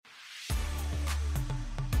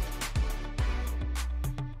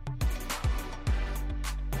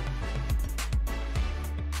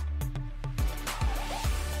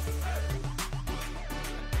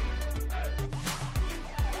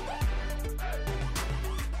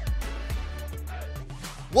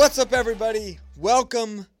What's up, everybody?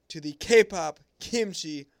 Welcome to the K-pop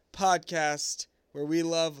Kimchi podcast, where we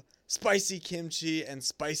love spicy kimchi and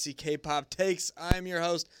spicy K-pop takes. I'm your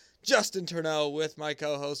host, Justin Turneau, with my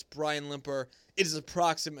co-host, Brian Limper. It is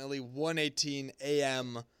approximately 1:18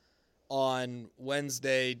 a.m. on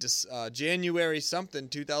Wednesday, January something,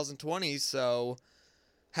 2020, so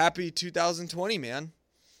happy 2020, man.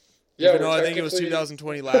 Yeah, Even though I think it was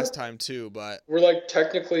 2020 last time too, but we're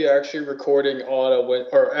technically actually recording on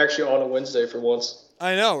a Wednesday for once.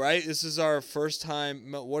 I know, right? This is our first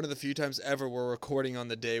time, one of the few times ever we're recording on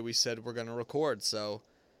the day we said we're going to record. So,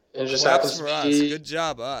 And it just claps happens for to us. be... Good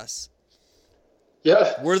job, us.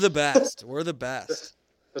 Yeah. We're the best. We're the best.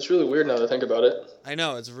 That's really weird now that I think about it. I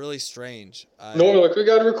know, it's really strange. Normally, we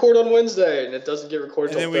got to record on Wednesday, and it doesn't get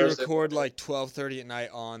recorded until Thursday. And then we record 12:30 at night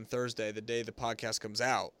on Thursday, the day the podcast comes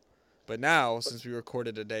out. But now, since we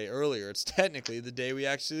recorded a day earlier, it's technically the day we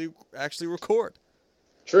actually record.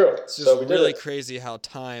 True. It's just really crazy how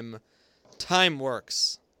time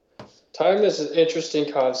works. Time is an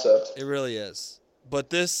interesting concept. It really is. But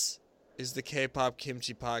this is the K-pop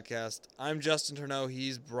Kimchi podcast. I'm Justin Turneau.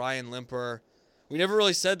 He's Brian Limper. We never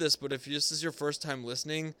really said this, but if this is your first time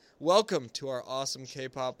listening, welcome to our awesome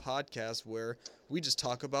K-pop podcast where we just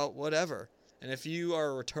talk about whatever. And if you are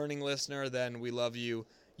a returning listener, then we love you.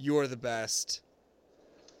 You're the best.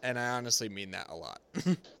 And I honestly mean that a lot.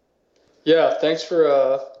 Yeah, thanks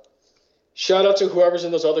for... shout out to whoever's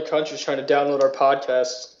in those other countries trying to download our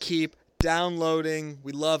podcast. Keep downloading.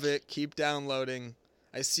 We love it. Keep downloading.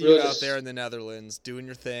 I see really you out there in the Netherlands doing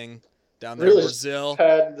your thing. Down there really in Brazil.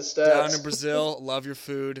 Had the stats. Down in Brazil. Love your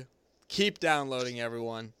food. Keep downloading,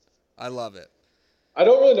 everyone. I love it. I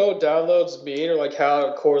don't really know what downloads mean or how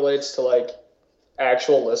it correlates to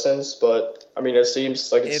actual listens, but I mean it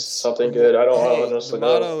seems like it's something good. I don't honestly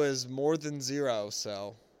know. The motto is more than zero,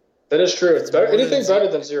 so that is true. It's better, anything better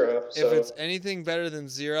than zero. So. If it's anything better than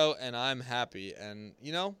zero, and I'm happy, and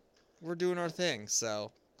we're doing our thing,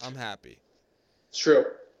 so I'm happy. It's true.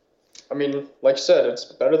 I mean, like you said, it's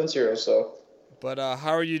better than zero. So. But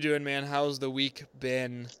how are you doing, man? How's the week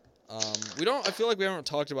been? I feel like we haven't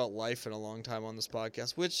talked about life in a long time on this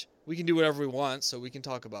podcast, which we can do whatever we want, so we can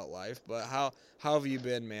talk about life. But how have you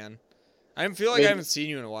been, man? I feel like I haven't seen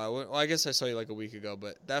you in a while. Well, I guess I saw you a week ago,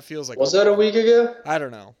 but that feels like... Was that a week ago? I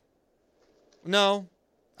don't know. No.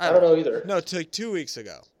 I don't know either. No, 2 weeks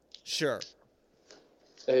ago. Sure.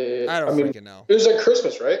 I don't freaking know. It was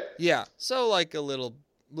Christmas, right? Yeah, so a little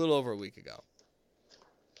over a week ago.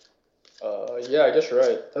 Yeah, I guess you're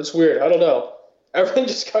right. That's weird. I don't know. Everything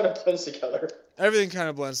just kind of blends together. Everything kind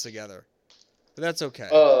of blends together. But that's okay.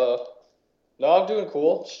 No, I'm doing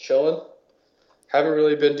cool. Just chilling. Haven't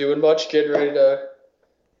really been doing much. Getting ready to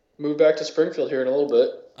move back to Springfield here in a little bit.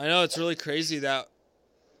 I know, it's really crazy that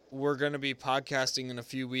we're going to be podcasting in a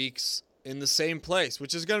few weeks in the same place,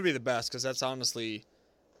 which is going to be the best because that's honestly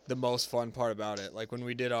the most fun part about it. Like when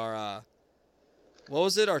we did our, what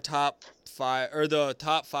was it? Our top 5, or the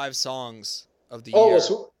top 5 songs of the year.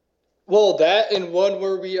 Well, that and one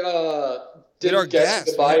where we didn't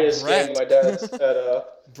guess the bias game my dad had.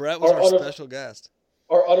 Brett was our special guest.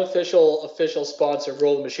 Our unofficial official sponsor,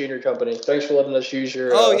 Roland Machinery Company. Thanks for letting us use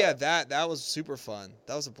your... Oh, yeah, that was super fun.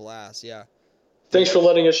 That was a blast, yeah. Thanks for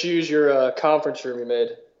letting us use your conference room you made.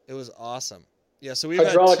 It was awesome. Yeah, so we've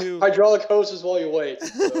had 2... Hydraulic hoses while you wait.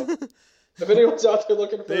 So. If anyone's out there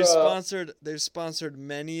looking for... They've sponsored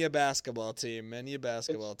many a basketball team.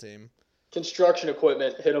 Construction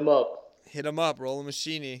equipment, hit them up. Hit them up, Roland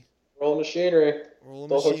Machinery. Roland Machinery.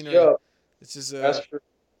 This is my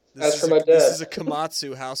dad. This is a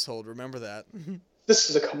Komatsu household. Remember that. This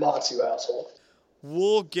is a Komatsu household.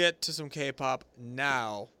 We'll get to some K-pop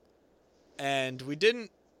now, and we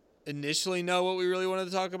didn't initially know what we really wanted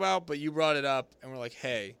to talk about, but you brought it up, and we're like,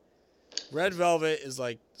 hey, Red Velvet is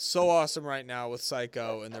so awesome right now with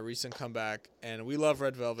Psycho and their recent comeback, and we love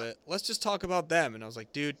Red Velvet. Let's just talk about them. And I was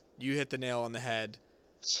like, dude, you hit the nail on the head.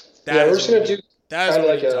 We're just going to do that is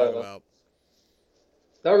what we talk about.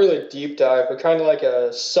 Not really a deep dive, but kind of like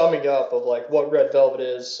a summing up of what Red Velvet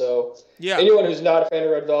is. So yeah, anyone who's not a fan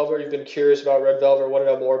of Red Velvet, or you've been curious about Red Velvet, or want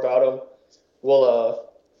to know more about them, we'll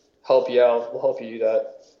help you out. We'll help you do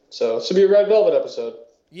that. So this will be a Red Velvet episode.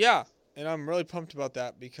 Yeah, and I'm really pumped about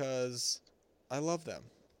that because I love them.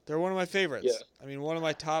 They're one of my favorites. Yeah. I mean, one of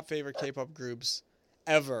my top favorite K-pop groups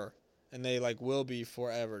ever, and they will be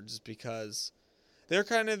forever just because they're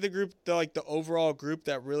kind of the group, the overall group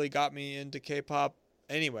that really got me into K-pop.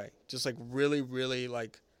 Anyway, just really, really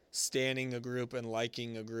standing a group and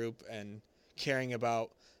liking a group and caring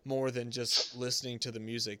about more than just listening to the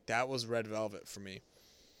music. That was Red Velvet for me.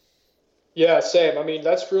 Yeah, same. I mean,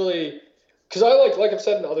 that's really because I like I've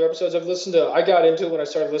said in other episodes, I got into it when I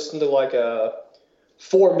started listening to like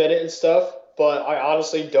 4 Minute and stuff, but I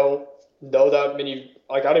honestly don't know that many.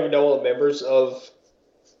 Like, I don't even know all the members of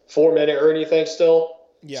 4 Minute or anything still.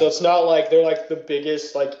 Yeah. So it's not like they're like the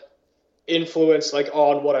biggest like influence like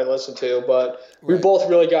on what I listen to, but we Right. both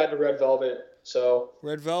really got into Red Velvet. So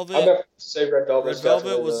Red I'm Velvet. gonna say Red Velvet. Red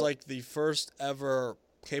Velvet was like the first ever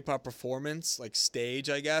K-pop performance, like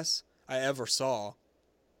stage, I guess, I ever saw.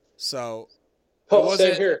 So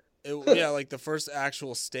Same here. yeah, like the first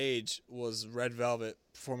actual stage was Red Velvet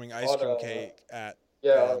performing Ice Cream Cake at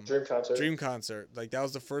Dream Concert. Dream Concert. Like that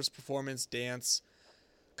was the first performance dance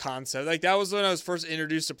concept. Like that was when I was first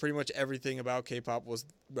introduced to pretty much everything about K-pop was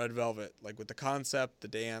Red Velvet, like with the concept, the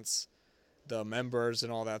dance, the members,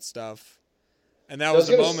 and all that stuff. And that was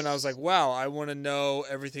the moment I was like, wow, I want to know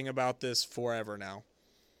everything about this forever now.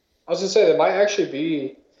 I was going to say, that might actually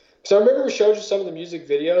be... Because I remember we showed you some of the music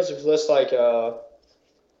videos of this, like...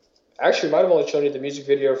 Actually, might have only shown you the music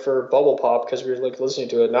video for Bubble Pop because we were like listening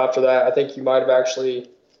to it. And after that, I think you might have actually...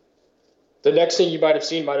 The next thing you might have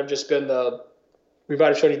seen might have just been we might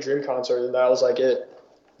have shown you Dream Concert, and that was like it.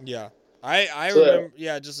 Yeah. I remember,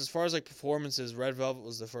 just as far as like performances, Red Velvet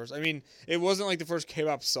was the first. I mean, it wasn't like the first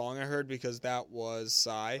K-pop song I heard because that was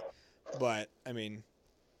Psy, but I mean,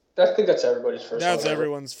 I think that's everybody's first. That's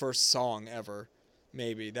everyone's first song ever,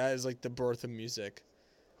 maybe. That is like the birth of music.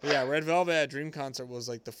 But yeah, Red Velvet at Dream Concert was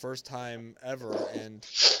like the first time ever, and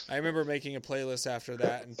I remember making a playlist after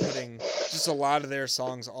that and putting just a lot of their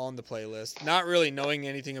songs on the playlist. Not really knowing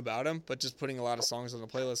anything about them, but just putting a lot of songs on the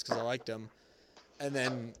playlist because I liked them. And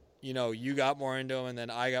then, you know, you got more into them, and then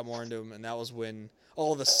I got more into them, and that was when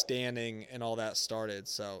all the standing and all that started.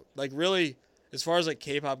 So, like, really, as far as, like,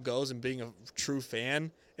 K-pop goes and being a true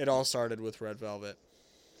fan, it all started with Red Velvet.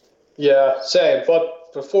 Yeah, same.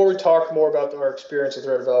 But before we talk more about our experience with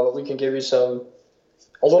Red Velvet, we can give you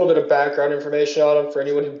a little bit of background information on them for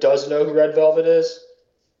anyone who doesn't know who Red Velvet is.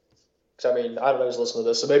 Because, I mean, I don't know who's listening to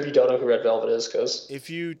this, so maybe you don't know who Red Velvet is. Cause... If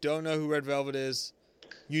you don't know who Red Velvet is,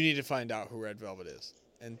 you need to find out who Red Velvet is.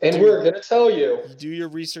 And we're going to tell you. Do your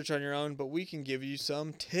research on your own, but we can give you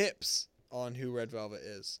some tips on who Red Velvet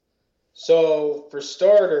is. So, for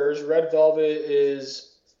starters, Red Velvet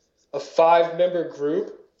is a 5-member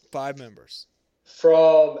group. 5 members.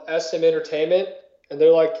 From SM Entertainment. And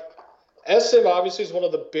they're like, SM obviously is one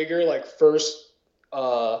of the bigger, like, first,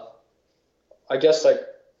 I guess, like,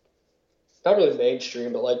 not really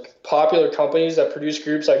mainstream, but, like, popular companies that produce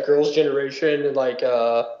groups like Girls' Generation and, like,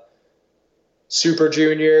 Super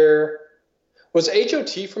Junior. Was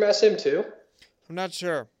HOT from SM too? I'm not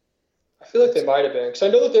sure. I feel like they might have been. Because I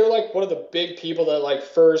know that they were like one of the big people that like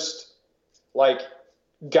first like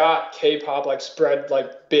got K-pop like spread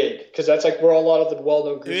like big. Because that's like where a lot of the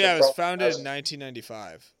well-known groups it was founded in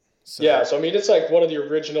 1995. So. Yeah, so I mean it's like one of the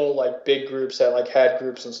original like big groups that like had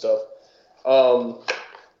groups and stuff.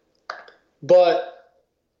 But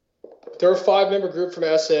they're a 5-member group from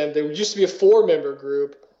SM. They used to be a 4-member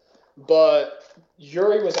group, but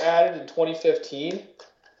Yuri was added in 2015,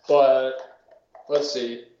 but let's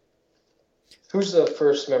see. Who's the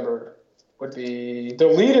first member? Would be the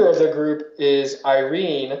leader of the group is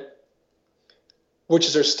Irene, which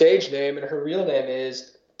is her stage name, and her real name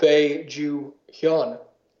is Bae Ju Hyun.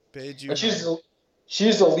 And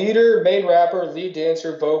she's the leader, main rapper, lead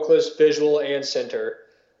dancer, vocalist, visual, and center.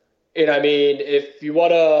 And I mean, if you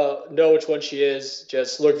want to know which one she is,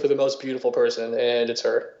 just look for the most beautiful person, and it's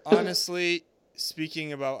her. Honestly,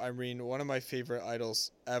 speaking about Irene, one of my favorite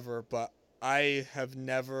idols ever, but I have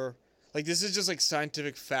never, like, this is just like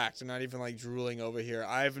scientific fact. I'm not even like drooling over here.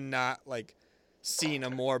 I've not like seen a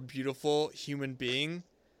more beautiful human being.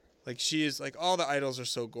 Like, she is like, all the idols are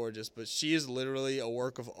so gorgeous, but she is literally a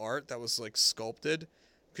work of art that was like sculpted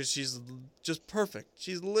because she's just perfect.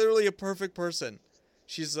 She's literally a perfect person.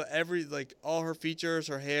 She's like all her features,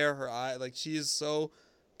 her hair, her eye, like she is so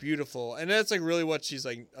beautiful. And that's like really what she's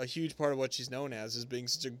like, a huge part of what she's known as is being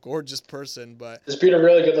such a gorgeous person. But just being a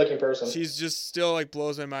really good looking person. She's just still like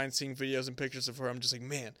blows my mind seeing videos and pictures of her. I'm just like,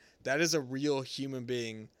 man, that is a real human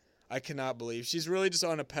being. I cannot believe she's really just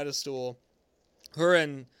on a pedestal. Her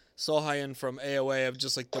and Sohyun from AOA have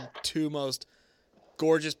just like the 2 most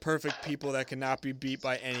gorgeous, perfect people that cannot be beat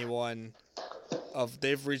by anyone.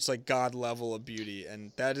 They've reached like God level of beauty,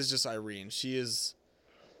 and that is just Irene. She's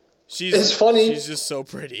it's funny. She's just so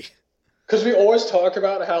pretty. Because we always talk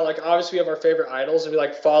about how like obviously we have our favorite idols and we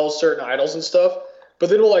like follow certain idols and stuff, but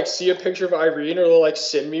then we'll like see a picture of Irene or they'll like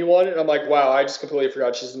send me one, and I'm like, wow, I just completely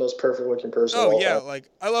forgot she's the most perfect looking person. Oh yeah, like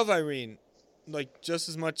I love Irene, like just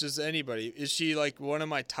as much as anybody. Is she like one of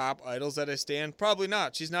my top idols that I stan? Probably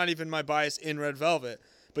not. She's not even my bias in Red Velvet.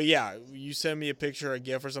 But yeah, you send me a picture, a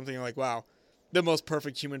GIF or something, you're like, wow, the most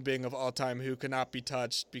perfect human being of all time who cannot be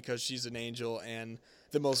touched because she's an angel and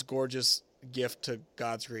the most gorgeous gift to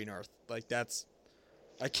God's green earth. Like, that's,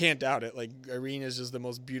 I can't doubt it. Like, Irene is just the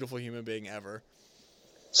most beautiful human being ever.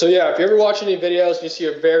 So yeah, if you ever watch any videos and you see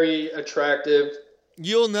a very attractive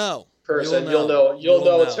You'll know. person, you'll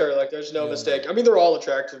know it's her. Like, there's no mistake. I mean, they're all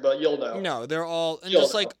attractive, but you'll know. No, they're all, and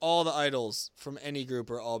just like all the idols from any group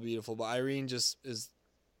are all beautiful, but Irene just is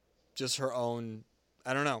just her own,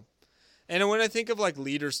 I don't know. And when I think of like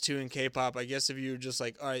leaders too in K-pop, I guess if you're just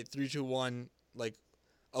like, all right, 3, 2, 1, like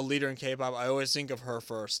a leader in K-pop, I always think of her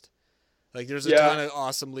first. Like, there's a ton of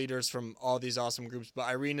awesome leaders from all these awesome groups, but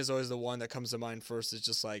Irene is always the one that comes to mind first. It's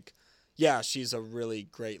just like, yeah, she's a really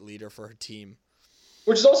great leader for her team.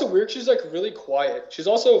 Which is also weird. She's, like, really quiet. She's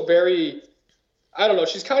also very, I don't know,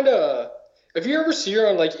 she's kind of, if you ever see her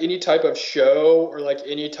on, like, any type of show or, like,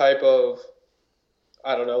 any type of,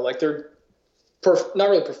 I don't know, like, they're, not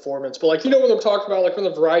really performance, but, like, you know what I'm talking about? Like, when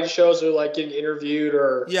the variety shows are, like, getting interviewed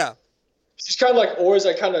or. Yeah. She's kind of, like, always,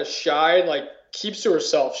 like, kind of shy and, like, keeps to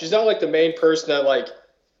herself. She's not like the main person that like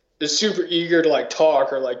is super eager to like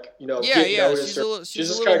talk or like, you know, get noticed. She's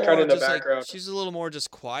just kind of in the background. Like, she's a little more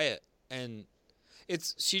just quiet, and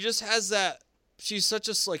she just has that. She's such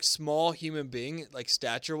a like small human being, like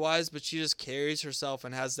stature wise, but she just carries herself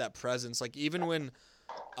and has that presence. Like even when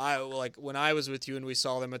I was with you and we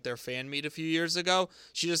saw them at their fan meet a few years ago,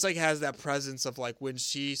 she just like has that presence of like when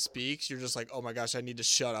she speaks, you're just like, oh my gosh, I need to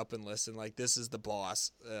shut up and listen. Like this is the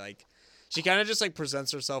boss. Like. She kind of just like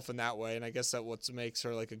presents herself in that way, and I guess that what makes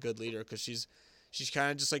her like a good leader because she's kind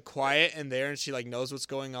of just like quiet and there, and she like knows what's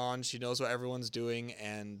going on. She knows what everyone's doing,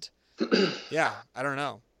 and yeah, I don't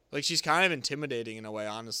know. Like she's kind of intimidating in a way,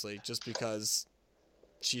 honestly, just because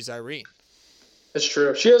she's Irene. It's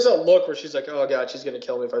true. She has that look where she's like, "Oh God, she's gonna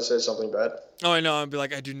kill me if I say something bad." Oh, I know. I'd be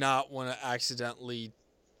like, I do not want to accidentally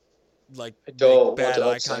like make bad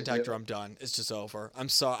eye contact or I'm done. It's just over. I'm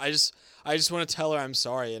sorry. I just want to tell her I'm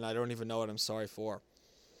sorry, and I don't even know what I'm sorry for.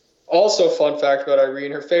 Also, fun fact about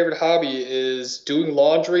Irene, her favorite hobby is doing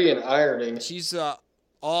laundry and ironing. She's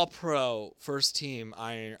all-pro first team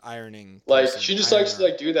ironing. Like, she just likes to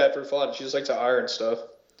like do that for fun. She just likes to iron stuff.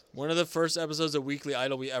 One of the first episodes of Weekly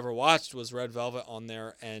Idol we ever watched was Red Velvet on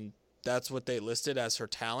there, and that's what they listed as her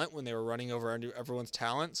talent when they were running over everyone's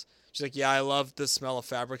talents. She's like, yeah, I love the smell of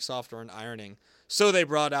fabric softener and ironing. So they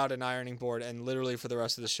brought out an ironing board, and literally for the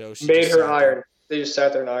rest of the show, she made her iron. They just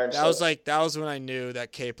sat there and ironed. That was when I knew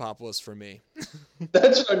that K-pop was for me.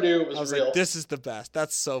 That's when I knew it was real. I was like, this is the best.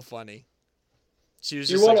 That's so funny. She was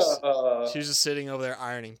just she was just sitting over there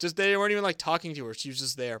ironing. They weren't even like talking to her. She was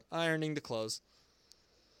just there ironing the clothes.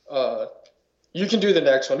 You can do the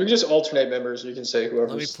next one. We can just alternate members. You can say whoever.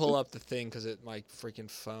 Let me pull up the thing because my freaking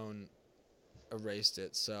phone erased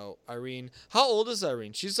it. So Irene, how old is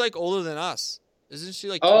Irene? She's like older than us, isn't she?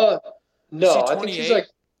 Like no,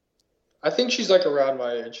 I think she's like around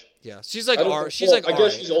my age. Yeah, she's like I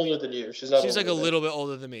guess she's older than you. She's like a little bit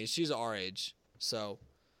older than me. She's our age, so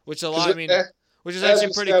which is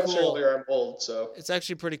actually pretty cool. Earlier, I'm old, so it's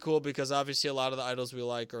actually pretty cool because obviously a lot of the idols we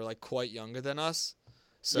like are like quite younger than us.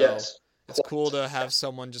 So yes. It's cool to have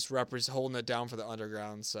someone just holding it down for the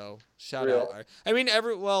underground. So shout out. I mean,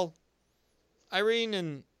 Irene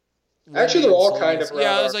and actually they're all kind of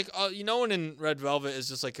I was like, no one in Red Velvet is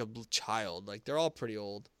just like a child. Like they're all pretty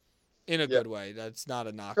old, in a good way. That's not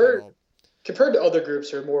a knock at all. Compared to other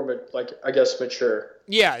groups, they're more like I guess mature.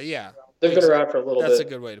 Yeah. They've been around for a little bit. That's a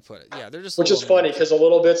good way to put it. Yeah, they're just. Which is funny because a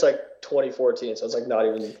little bit's like 2014, so it's like not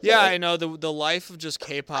even. Yeah, I know the life of just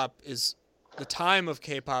K-pop is. The time of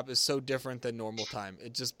K-pop is so different than normal time.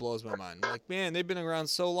 It just blows my mind. I'm like, man, they've been around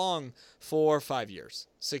so long, 4 or 5 years,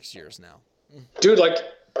 6 years now. Dude, like,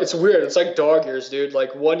 it's weird. It's like dog years, dude.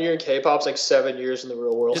 Like 1 year in K-pop's like 7 years in the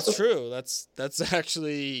real world. It's true. That's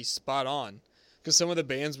actually spot on. Because some of the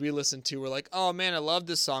bands we listened to were like, oh man, I love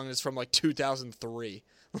this song. It's from like 2003.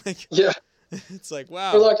 Like, yeah. It's like,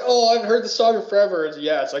 wow. We're like, oh, I haven't heard the song in forever.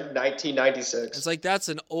 Yeah, it's like 1996. It's like, that's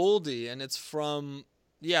an oldie, and it's from.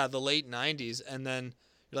 Yeah, the late 90s, and then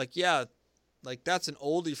you're like, yeah, like that's an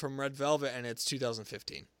oldie from Red Velvet, and it's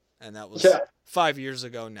 2015, and that was 5 years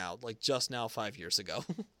ago now, like just now 5 years ago.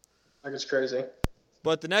 Like it's crazy.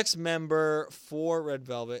 But the next member for Red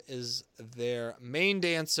Velvet is their main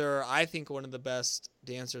dancer, I think one of the best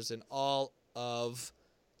dancers in all of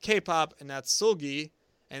K-pop, and that's Seulgi,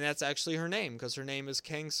 and that's actually her name, because her name is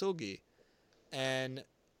Kang Seulgi, and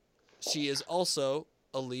she is also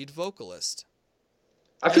a lead vocalist.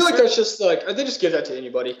 I feel like that's just like they just give that to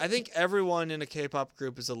anybody. I think everyone in a K-pop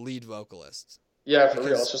group is a lead vocalist. Yeah, for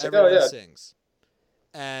real. It's just like, oh yeah, sings.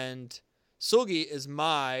 And Sulgi is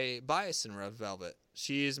my bias in Red Velvet.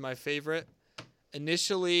 She is my favorite.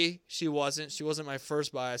 Initially, she wasn't my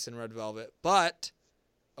first bias in Red Velvet, but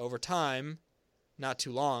over time, not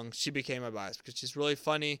too long, she became my bias because she's really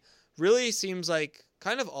funny. Really seems like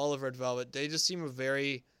kind of all of Red Velvet. They just seem a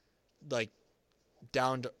very like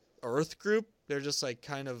down to earth group. They're just like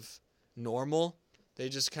kind of normal. They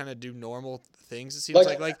just kind of do normal things. It seems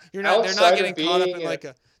like they're not getting caught up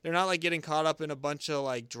in they're not like getting caught up in a bunch of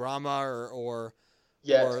like drama or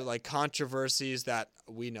like controversies that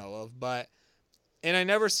we know of. And I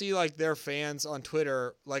never see like their fans on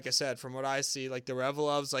Twitter, like I said, from what I see, like the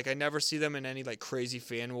Revelovs, like I never see them in any like crazy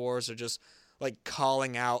fan wars or just like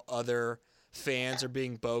calling out other fans or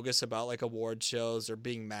being bogus about like award shows or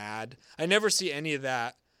being mad. I never see any of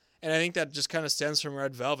that. And I think that just kind of stems from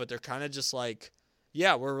Red Velvet. They're kind of just like,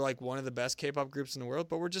 yeah, we're like one of the best K-pop groups in the world,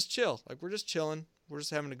 but we're just chill. Like we're just chilling. We're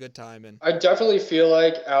just having a good time. And I definitely feel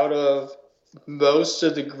like out of most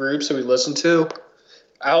of the groups that we listen to,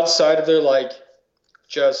 outside of their like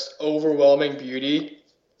just overwhelming beauty,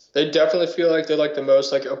 they definitely feel like they're like the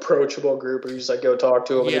most like approachable group where you just like go talk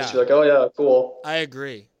to them and just be like, oh yeah, cool. I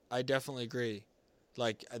agree. I definitely agree.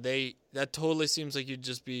 Like that totally seems like you'd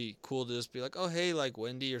just be cool to just be like, oh hey, like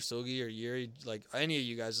Wendy or Sogi or Yuri, like any of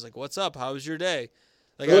you guys is like, what's up? How was your day?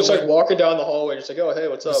 Like it's like walking down the hallway, just like, oh hey,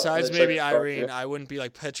 what's up? Besides maybe like, Irene, I wouldn't be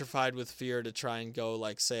like petrified with fear to try and go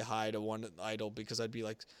like say hi to one idol because I'd be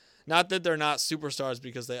like, not that they're not superstars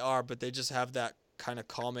because they are, but they just have that kind of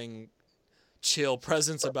calming, chill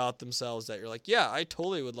presence about themselves that you're like, yeah, I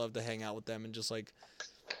totally would love to hang out with them and just like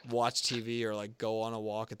watch TV or like go on a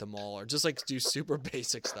walk at the mall or just like do super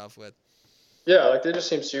basic stuff with. Yeah, like they just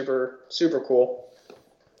seem super, super cool.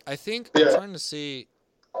 I think I'm trying to see.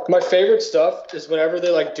 My favorite stuff is whenever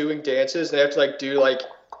they're like doing dances, they have to like do like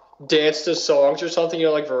dance to songs or something, you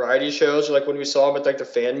know, like variety shows or like when we saw them at like the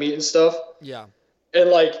fan meet and stuff. Yeah. And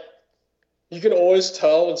like you can always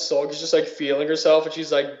tell when Sulgi's just like feeling herself and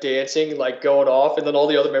she's like dancing, like going off, and then all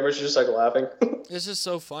the other members are just like laughing. It's just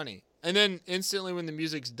so funny. And then instantly when the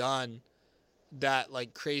music's done, that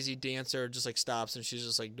like crazy dancer just like stops and she's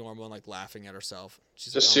just like normal and like laughing at herself.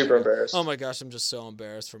 She's just like, super embarrassed. Oh my gosh, I'm just so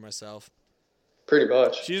embarrassed for myself. Pretty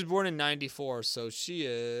much. She was born in 94, so she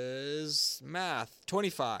is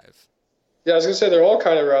 25. Yeah, I was gonna say they're all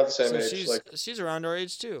kind of around the same age. She's around our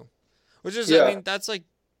age too, which is I mean that's like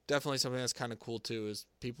definitely something that's kind of cool too. Is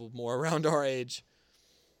people more around our age.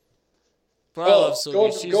 But I love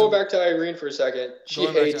Sulgi. Going back to Irene for a second. She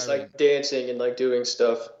hates like dancing and like doing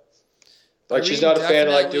stuff. Like she's not a fan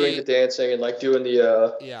of like doing the dancing and like doing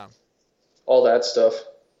the all that stuff.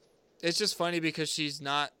 It's just funny because she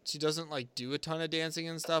doesn't like do a ton of dancing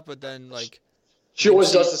and stuff, but then like she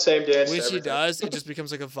always does the same dance. When she does, it just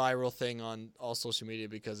becomes like a viral thing on all social media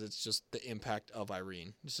because it's just the impact of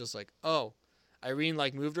Irene. It's just like, oh, Irene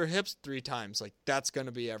like moved her hips 3 times. Like that's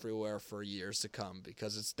gonna be everywhere for years to come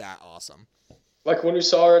because it's that awesome. Like when we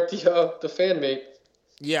saw her at the fan meet.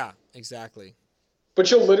 Yeah, exactly. But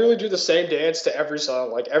she'll literally do the same dance to every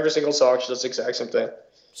song. Like every single song, she does the exact same thing.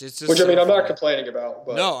 Which I mean, I'm not complaining about.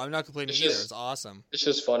 But no, I'm not complaining either. It's awesome. It's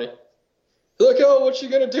just funny. You're like, oh, what's she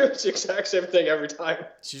gonna do? It's the exact same thing every time.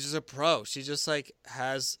 She's just a pro. She just like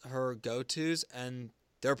has her go-tos and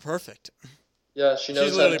they're perfect. Yeah, she knows.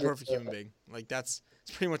 She's literally a perfect human being. Like that's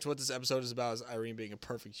pretty much what this episode is about: is Irene being a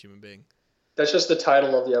perfect human being. That's just the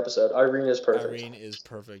title of the episode. Irene is perfect. Irene is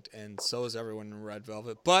perfect, and so is everyone in Red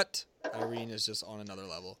Velvet. But Irene is just on another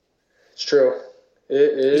level. It's true.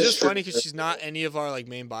 It's just funny because she's not any of our like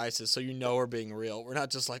main biases, so you know we're being real. We're not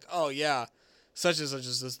just like, oh yeah, such and such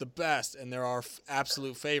is the best, and they're our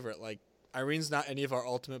absolute favorite. Like Irene's not any of our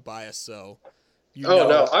ultimate bias, so.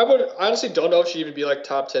 No, I honestly don't know if she'd even be like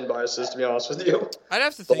top 10 biases, to be honest with you. I'd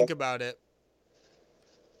have to think about it.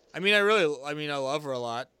 I mean, I love her a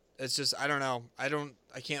lot. It's just I don't know.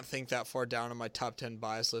 I can't think that far down on my top 10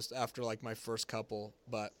 bias list after like my first couple,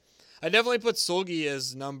 but I definitely put Sulgi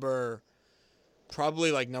as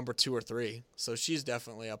probably like number 2 or 3. So she's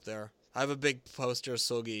definitely up there. I have a big poster of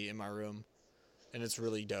Sulgi in my room, and it's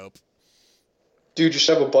really dope. Dude, you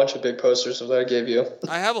should have a bunch of big posters that I gave you.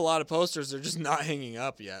 I have a lot of posters. They're just not hanging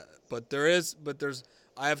up yet.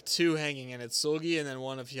 I have 2 hanging, and it's Sulgi and then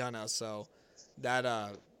one of Hyuna. So that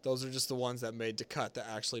those are just the ones that made the cut to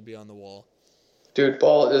actually be on the wall. Dude,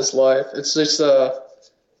 ball is life. It's just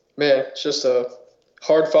it's just a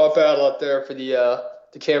hard fought battle out there for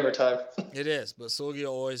the camera time. It is, but Sulgi will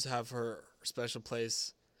always have her special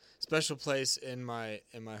place in my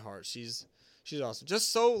heart. She's awesome.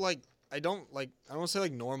 Just so like. I don't want to say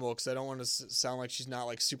like normal because I don't want to sound like she's not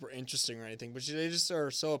like super interesting or anything, but they just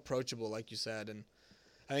are so approachable, like you said, and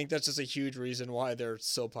I think that's just a huge reason why they're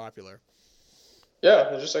so popular. Yeah,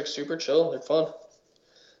 they're just like super chill. They're fun.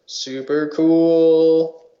 Super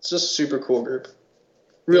cool. It's just a super cool group.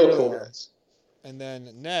 Real really cool are. guys. And then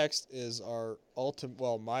next is my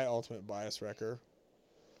ultimate bias wrecker.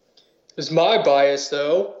 Is my bias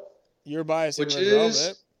though, Your bias in which Red is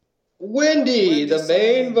Velvet. Wendy, the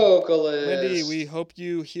main Wendy-san. vocalist. Wendy, we hope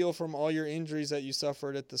you heal from all your injuries that you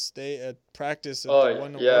suffered at practice at Oh, the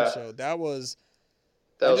one yeah. show. That was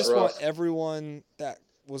That I was just rough. want everyone that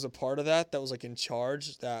was a part of that was like in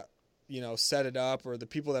charge, that set it up, or the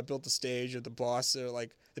people that built the stage, or the boss, or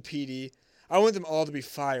like the PD. I want them all to be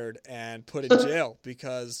fired and put in jail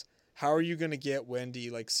because how are you going to get Wendy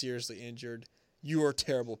like seriously injured? You are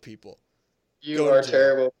terrible people. You Go to are jail.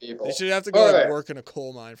 terrible people. They should have to go All like right. work in a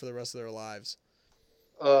coal mine for the rest of their lives.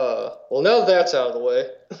 Well, now that that's out of the way.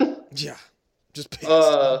 Yeah, just piss.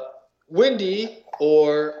 Wendy,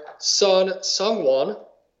 or Sun Sungwon,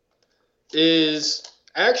 is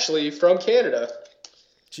actually from Canada.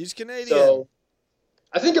 She's Canadian. So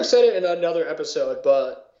I think I've said it in another episode,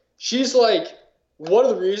 but she's like one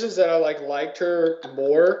of the reasons that I liked her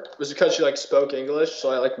more was because she spoke English,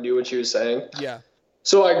 so I knew what she was saying. Yeah.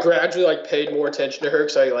 So I gradually paid more attention to her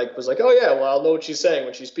because I was like, oh yeah, well I'll know what she's saying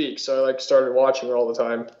when she speaks. So I started watching her all the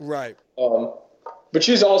time. Right. But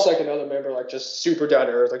she's also another member, just super down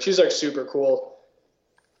to earth. She's super cool.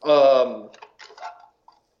 I'm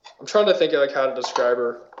trying to think of how to describe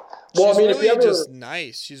her. Well, She's I mean, really if you ever just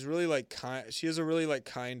nice. She's really kind. She has a really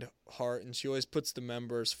kind heart, and she always puts the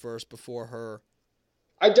members first before her.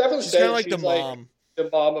 I definitely She's say kind of like she's the mom. the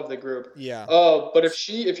mom of the group. Yeah. But if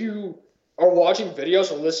you are watching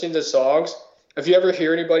videos or listening to songs, if you ever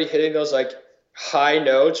hear anybody hitting those high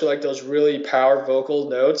notes or those really power vocal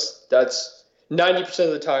notes, that's 90%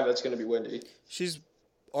 of the time that's going to be Wendy. She's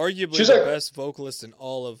arguably the best vocalist in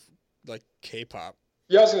all of K-pop.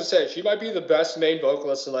 Yeah, I was going to say she might be the best main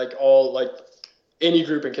vocalist in all any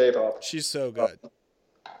group in K-pop. She's so good.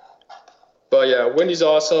 But yeah, Wendy's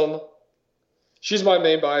awesome. She's my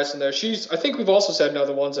main bias in there. I think we've also said in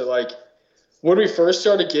other ones that when we first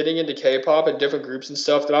started getting into K-pop and different groups and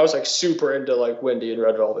stuff, that I was super into Wendy and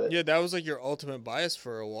Red Velvet. Yeah, that was your ultimate bias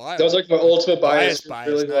for a while. That was my ultimate bias for bias,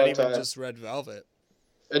 a really not long even time. just Red Velvet.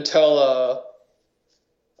 Until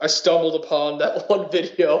I stumbled upon that one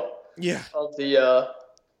video. Yeah. Of the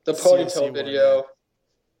ponytail video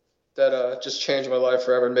that just changed my life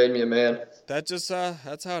forever and made me a man. That just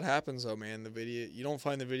that's how it happens though, man. The video, you don't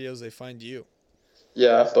find the videos, they find you.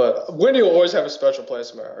 Yeah, but Wendy will always have a special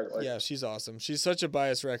place in my heart. Yeah, she's awesome. She's such a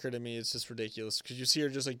bias record to me. It's just ridiculous because you see her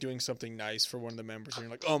just doing something nice for one of the members, and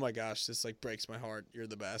you're like, oh my gosh, this breaks my heart. You're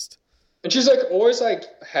the best. And she's always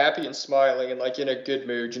happy and smiling and in a good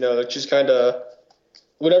mood. She's kind of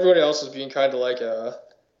when everyone else is being kind of a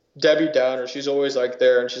Debbie Downer. She's always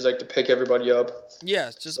there, and she's to pick everybody up. Yeah,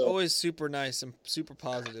 it's just always super nice and super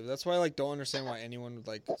positive. That's why I don't understand why anyone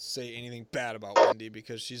would say anything bad about Wendy,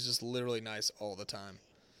 because she's just literally nice all the time.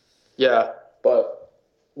 Yeah, but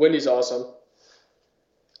Wendy's awesome.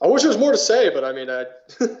 I wish there was more to say, but I mean,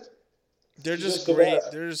 they're just great.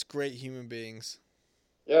 They're just great human beings.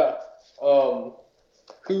 Yeah.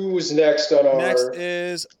 Who's next on our? Next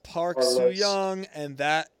is Park Soo-young, and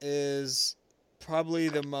that is probably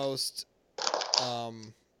the most,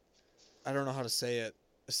 I don't know how to say it.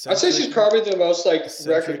 I'd say she's probably the most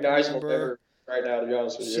recognizable member right now, to be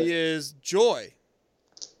honest with you. She is Joy.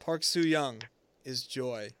 Park Soo-young is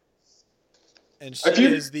Joy. And she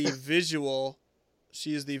is the visual.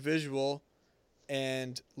 She is the visual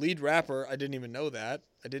and lead rapper. I didn't even know that.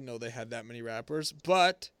 I didn't know they had that many rappers,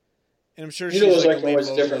 but, and I'm sure she's a lead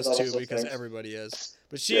vocalist too, because everybody is.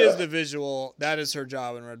 But she is the visual. That is her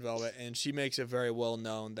job in Red Velvet, and she makes it very well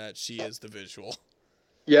known that she is the visual.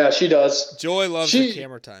 Yeah, she does. Joy loves the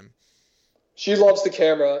camera time. She loves the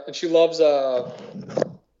camera, and she loves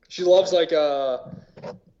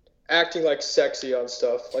acting sexy on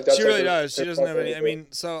stuff. That's she really does. She doesn't have any. I mean,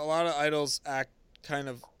 so a lot of idols act kind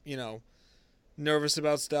of, nervous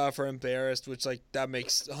about stuff or embarrassed, which that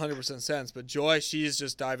makes 100% sense. But Joy, she's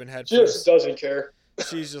just diving head first. She just doesn't care.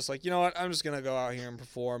 She's just you know what? I'm just gonna go out here and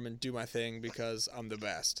perform and do my thing because I'm the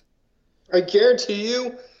best. I guarantee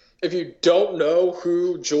you, if you don't know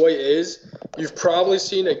who Joy is, you've probably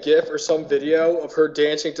seen a GIF or some video of her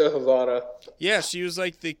dancing to Havana. Yeah, she was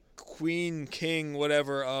the queen, king,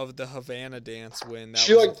 whatever of the Havana dance when that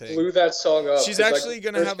she was a thing. Blew that song up. She's actually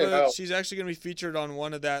gonna have she's actually gonna be featured on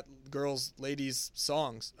one of that ladies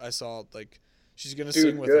songs. I saw she's gonna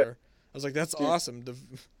sing with her. I was that's awesome.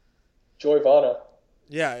 Joy Vana.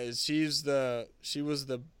 Yeah, she was the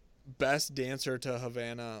best dancer to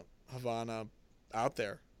Havana out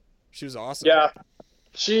there. She was awesome. Yeah,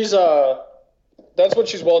 she's That's what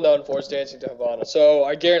she's well known for, is dancing to Havana. So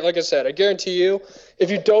I guarantee, like I said, I guarantee you, if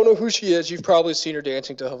you don't know who she is, you've probably seen her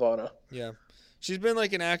dancing to Havana. Yeah. She's been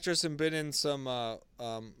like an actress and been in some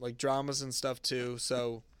like dramas and stuff too.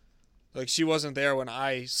 So like she wasn't there when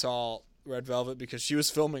I saw Red Velvet because she was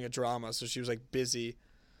filming a drama, so she was like busy.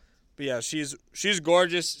 But yeah, she's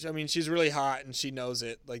gorgeous. I mean, she's really hot and she knows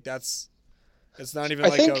it. Like it's not even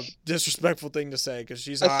like a disrespectful thing to say because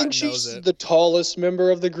she's hot and knows it. I think she's the tallest member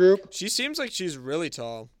of the group. She seems like she's really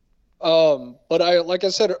tall. But like I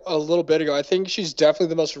said a little bit ago, I think she's definitely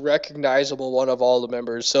the most recognizable one of all the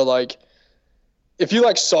members. So like, if you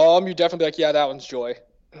like saw him, you definitely be like, yeah, that one's Joy.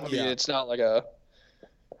 I mean, it's not like I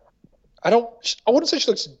wouldn't say she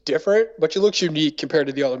looks different, but she looks unique compared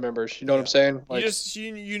to the other members. You know what I'm saying? Like,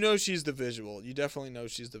 you know she's the visual. You definitely know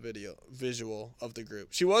she's the visual of the group.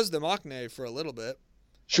 She was the Maknae for a little bit.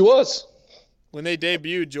 She was. When they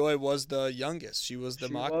debuted, Joy was the youngest. She was the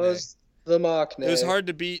Maknae. Was the Maknae. It was hard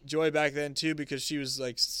to beat Joy back then too because she was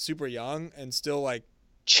like super young and still like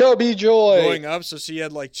chubby Joy growing up, so she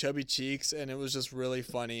had like chubby cheeks, and it was just really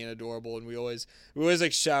funny and adorable. And we always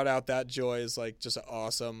like shout out that Joy is like just an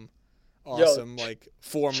awesome like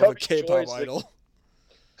form of a K-pop idol.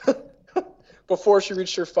 Before she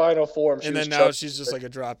reached her final form, and then now she's just like a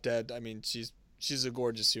drop dead. I mean, she's a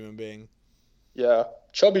gorgeous human being. Yeah,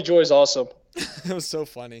 chubby Joy is awesome. It was so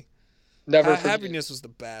funny. Happiness was the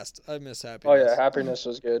best. I miss Happiness. Oh yeah, Happiness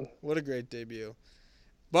was good. What a great debut.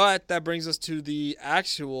 But that brings us to the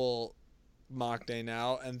actual Maknae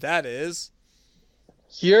now, and that is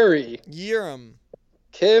Yuri. Yerim.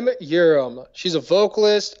 Kim Yerim. She's a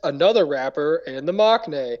vocalist, another rapper, and the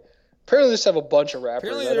Maknae. Apparently, they just have a bunch of rappers.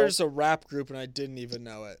 Apparently, there's a rap group, and I didn't even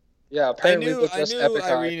know it. Yeah, apparently I knew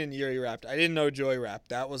Irene and Yuri rapped. I didn't know Joy rapped.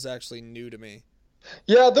 That was actually new to me.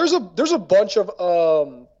 Yeah, there's a bunch of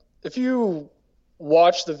if you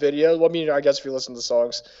watch the video, I mean, I guess if you listen to the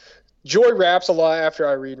songs, Joy raps a lot after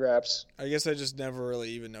Irene raps. I guess I just never really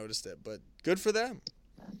even noticed it, but good for them.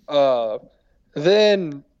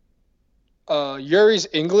 Then Yuri's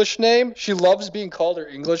English name, she loves being called her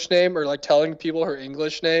English name or like telling people her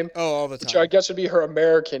English name. Oh, all the time. Which I guess would be her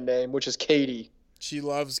American name, which is Katie. She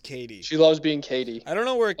loves Katie. She loves being Katie. I don't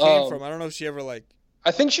know where it came from. I don't know if she ever like.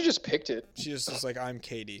 I think she just picked it. She just was like, I'm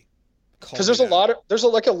Katie. Because there's a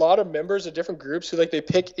lot of members of different groups who like they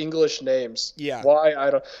pick English names. Yeah. Why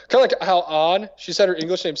I don't kind of like how she said her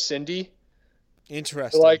English name's Cindy.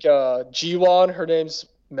 Interesting. Like Jiwon, her name's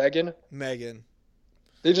Megan. Megan.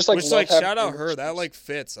 They just like which like shout out her. That like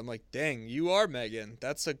fits. I'm like, dang, you are Megan.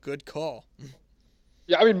 That's a good call.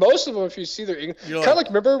 Yeah, I mean most of them, if you see their English, kind of like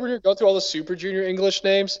remember when you go through all the Super Junior English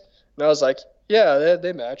names, and I was like, yeah,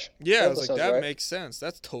 they match. Yeah, I was like, that makes sense.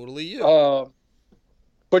 That's totally you.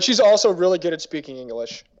 But she's also really good at speaking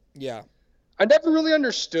English. Yeah. I never really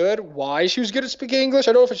understood why she was good at speaking English.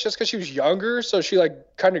 I don't know if it's just because she was younger, so she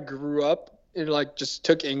like kind of grew up and like just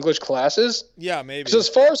took English classes. Yeah, maybe. Because as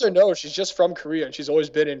far as I know, she's just from Korea and she's always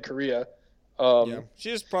been in Korea. Yeah,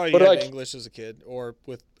 she just probably had English as a kid or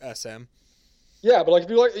with SM. Yeah, but like if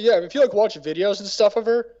you watch videos and stuff of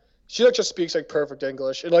her, she like just speaks like perfect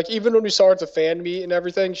English. And like even when we saw her at the fan meet and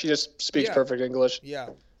everything, she just speaks perfect English. Yeah.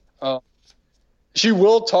 She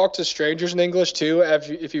will talk to strangers in English too,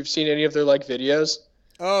 if you've seen any of their like videos.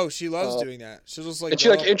 Oh, she loves doing that. She'll just like. And she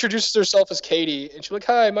like introduces herself as Katie, and she'll like,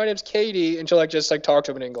 "Hi, my name's Katie," and she'll like just like talk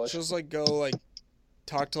to him in English. She'll just like go like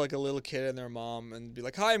talk to like a little kid and their mom and be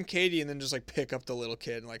like, "Hi, I'm Katie," and then just like pick up the little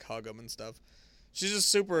kid and like hug him and stuff. She's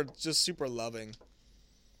just super loving.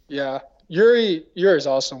 Yeah, Yuri's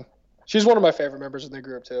awesome. She's one of my favorite members in the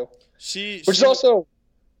group too. She's one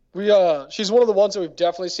of the ones that we've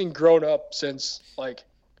definitely seen grown up since like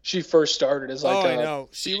she first started as like. Oh, I know.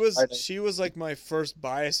 She was like my first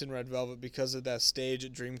bias in Red Velvet because of that stage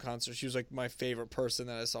at Dream Concert. She was like my favorite person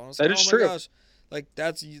that I saw. I was like, that is true. Gosh, like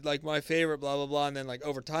that's like my favorite. Blah blah blah. And then like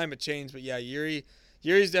over time it changed. But yeah,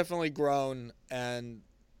 Yuri's definitely grown, and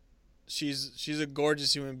she's a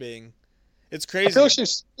gorgeous human being. It's crazy. I feel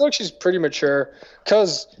like she's pretty mature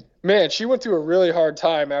because man, she went through a really hard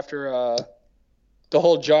time after the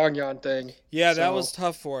whole Jonghyun thing. Yeah, that was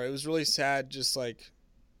tough for her. It was really sad. Just like,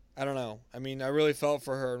 I don't know. I mean, I really felt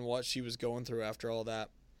for her and what she was going through after all that.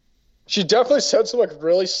 She definitely said some like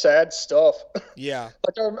really sad stuff. Yeah.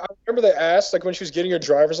 Like I remember they asked like when she was getting her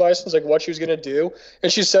driver's license, like what she was gonna do,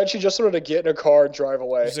 and she said she just wanted to get in a car and drive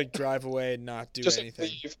away. Just like drive away and not do anything.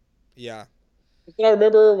 Like, leave. Yeah. And I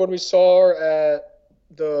remember when we saw her at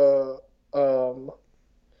the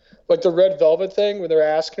like the Red Velvet thing when they were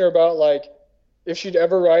asking her about like if she'd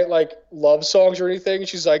ever write like love songs or anything.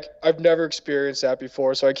 She's like, I've never experienced that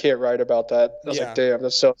before, so I can't write about that. I was like, damn,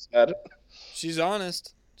 that's so sad. She's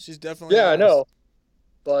honest. She's definitely Yeah, I honest. know.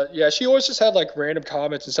 But yeah, she always just had like random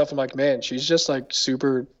comments and stuff. I'm like, man, she's just like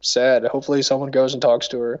super sad. Hopefully someone goes and talks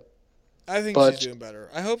to her. I think she's But doing better.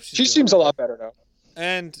 I hope she's she doing seems a better. lot better now.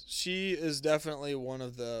 And she is definitely one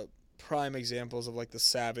of the prime examples of like the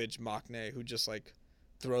savage Maknae who just like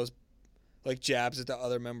throws like jabs at the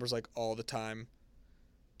other members like all the time.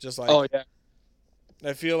 Just like Oh yeah.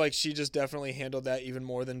 I feel like she just definitely handled that even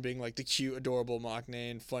more than being like the cute, adorable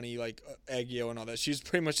Maknae and funny like Aegyo and all that. She's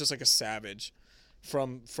pretty much just like a savage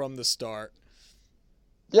from the start.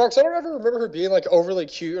 Yeah, because I don't ever remember her being like overly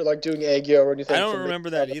cute or like doing Aegyo or anything. I don't from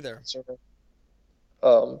remember that either.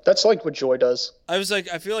 That's like what Joy does. I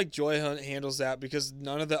feel like Joy handles that because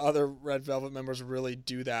none of the other Red Velvet members really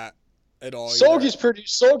do that at all.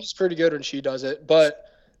 Solgi's pretty good when she does it, but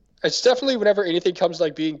it's definitely whenever anything comes to,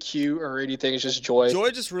 like being cute or anything, it's just Joy.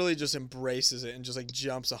 Joy just really just embraces it and just like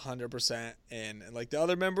jumps 100% in, and like the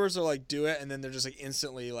other members are like do it, and then they're just like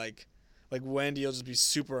instantly like Wendy will just be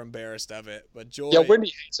super embarrassed of it, but Joy. Yeah,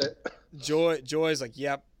 Wendy hates it. Joy's like,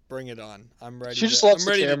 yep, bring it on. I'm ready. She just loves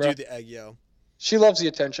I'm ready the camera. to do the Aegyo. She loves the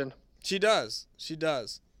attention. She does.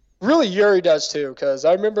 Really, Yuri does too, because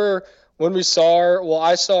I remember when we saw her. Well,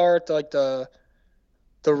 I saw her at like the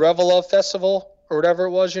Revelove Festival or whatever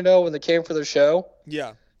it was, when they came for the show.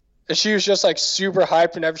 Yeah. And she was just like super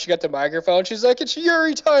hyped whenever she got the microphone. She's like, "It's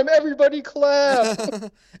Yuri time! Everybody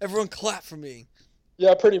clap!" Everyone clap for me.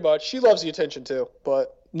 Yeah, pretty much. She loves the attention too,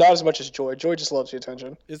 but not as much as Joy. Joy just loves the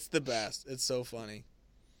attention. It's the best. It's so funny.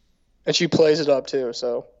 And she plays it up too,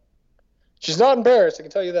 so she's not embarrassed, I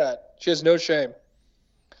can tell you that. She has no shame.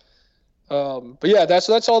 But yeah,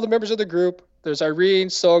 that's all the members of the group. There's Irene,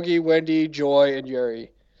 Sogi, Wendy, Joy, and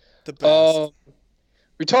Yuri. The best.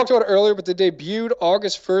 We talked about it earlier, but they debuted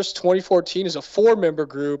August 1st, 2014 as a 4-member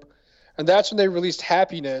group, and that's when they released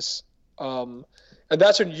Happiness. And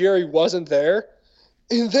that's when Yuri wasn't there.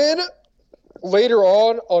 And then later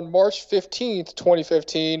on March 15th,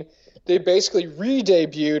 2015, they basically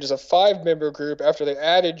re-debuted as a 5-member group after they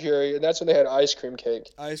added Yuri, and that's when they had Ice Cream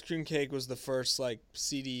Cake. Ice Cream Cake was the first like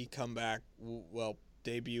CD comeback, well,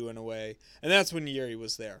 debut in a way, and that's when Yuri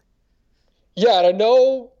was there. Yeah, and I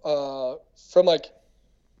know from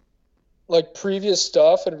like previous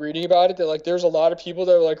stuff and reading about it that like there's a lot of people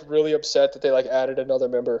that were like really upset that they like added another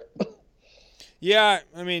member. Yeah,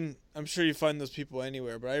 I mean, I'm sure you find those people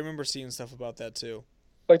anywhere, but I remember seeing stuff about that too.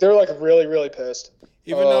 Like they're like really, really pissed.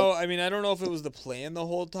 Even though, I mean, I don't know if it was the plan the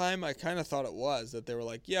whole time. I kind of thought it was, that they were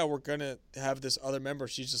like, yeah, we're going to have this other member.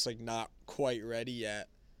 She's just like not quite ready yet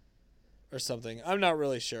or something. I'm not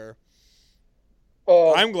really sure.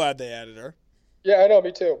 I'm glad they added her. Yeah, I know,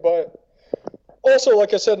 me too. But also,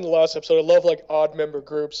 like I said in the last episode, I love like odd member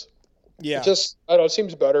groups. Yeah. It just, I don't know, it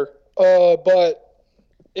seems better. But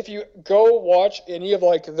if you go watch any of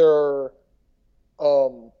like their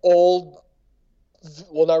old,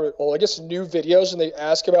 well, not really old, I guess new videos, and they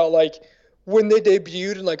ask about like when they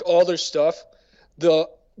debuted and like all their stuff, they'll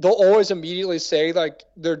always immediately say like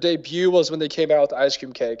their debut was when they came out with Ice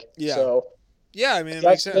Cream Cake. Yeah. So yeah, I mean, it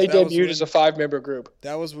makes sense. They debuted as a 5-member group.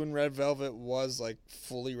 That was when Red Velvet was like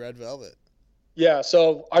fully Red Velvet. Yeah,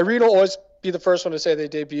 so Irene will always be the first one to say they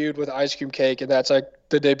debuted with Ice Cream Cake, and that's like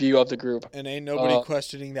the debut of the group. And ain't nobody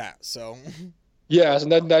questioning that. So. Yeah,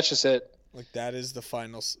 and then that's just it. Like that is the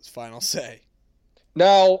final say.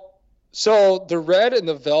 Now, so the red and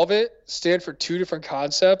the velvet stand for 2 different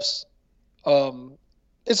concepts.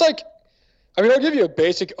 It's like, I mean, I'll give you a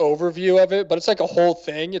basic overview of it, but it's like a whole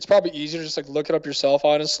thing. It's probably easier to just like look it up yourself,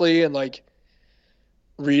 honestly, and like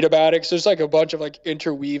read about it. Because there's like a bunch of like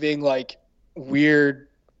interweaving, like weird,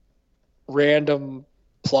 random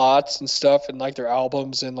plots and stuff, and like their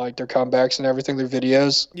albums and like their comebacks and everything, their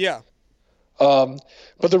videos. Yeah.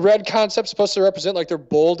 But the red concept's supposed to represent like their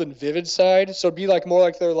bold and vivid side. So it'd be like more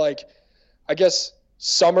like their like, I guess,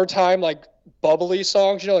 summertime, like bubbly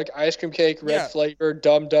songs, like Ice Cream Cake, Red Flavor,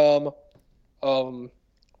 Dum Dum,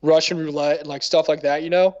 Russian Roulette, and like stuff like that,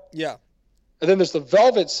 Yeah. And then there's the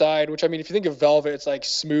velvet side, which I mean, if you think of velvet, it's like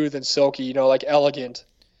smooth and silky, like elegant.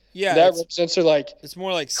 Yeah. And that represents their like, it's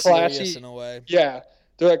more like classy, serious in a way. Yeah.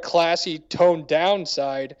 They're like classy, toned down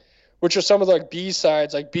side, which are some of the like B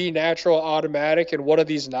sides, like Be Natural, Automatic, and One of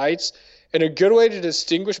These Nights. And a good way to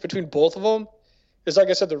distinguish between both of them is, like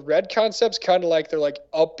I said, the red concept's kind of like they're like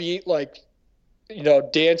upbeat, like,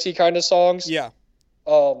 dancey kind of songs. Yeah.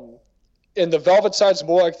 And the velvet side's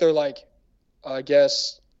more like they're like, I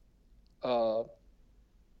guess, vocal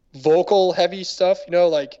heavy stuff,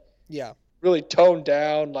 like really toned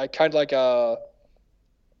down, like kind of like a.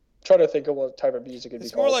 Trying to think of what type of music it'd be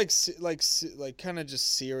called. It's more like kind of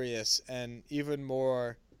just serious and even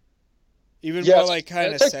more Even Yeah, more it's like kind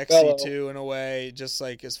of it's like sexy mellow. too in a way. Just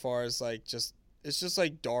like as far as like just it's just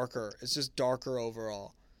like darker. It's just darker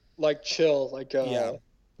overall. Like chill, like Yeah,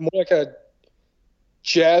 more like a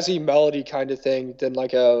jazzy melody kind of thing than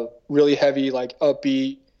like a really heavy like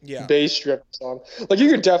upbeat yeah. bass driven song. Like you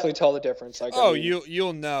can definitely tell the difference. Like I Oh, mean,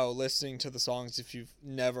 you'll know listening to the songs if you've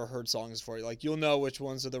never heard songs before. Like you'll know which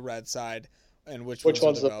ones are the Red side and which which ones are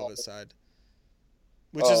one's the the Velvet side.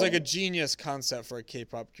 Which is like a um genius concept for a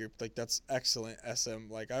K-pop group. Like that's excellent. SM.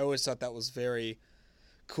 Like I always thought that was very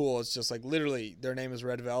cool. It's just like literally their name is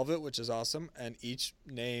Red Velvet, which is awesome, and each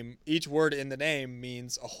word in the name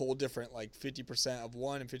means a whole different like 50% of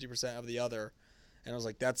one and 50% of the other. And I was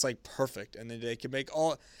like, that's like perfect. And then they can make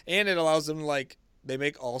all, and it allows them to like they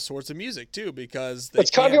make all sorts of music too because they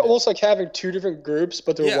it's kind can. of almost like having two different groups,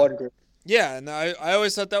 but they're Yeah. one group. Yeah, and I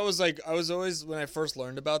always thought that was like I was always when I first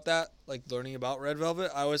learned about that, like learning about Red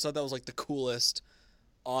Velvet, I always thought that was like the coolest,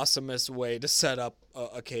 awesomest way to set up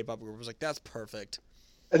a K-pop group. I was like, that's perfect.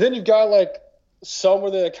 And then you've got like some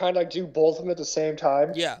where they kind of like do both of them at the same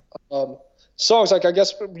time. Yeah, Songs like I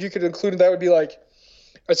guess you could include in that would be like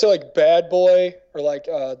I'd say like Bad Boy or like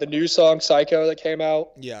the new song Psycho that came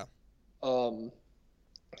out. yeah, Um,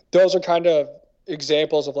 those are kind of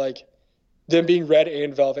examples of like them being Red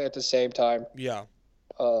and Velvet at the same time. yeah,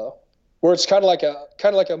 Where it's kind of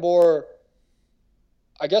like a more,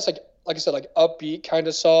 I guess like I said like upbeat kind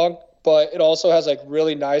of song, but it also has like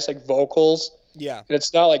really nice like vocals, yeah, and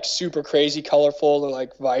it's not like super crazy colorful or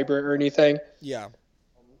like vibrant or anything. yeah.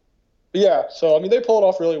 But yeah, so I mean they pull it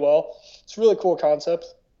off really well. It's a really cool concept.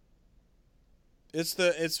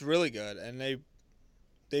 It's really good, and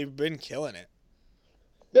they've been killing it.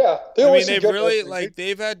 Yeah, they I mean, always do they've good really work. like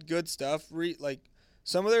they've had good stuff. Like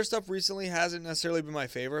some of their stuff recently hasn't necessarily been my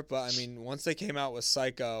favorite, but I mean, once they came out with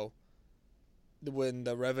Psycho, when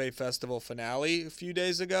the Reve Festival finale a few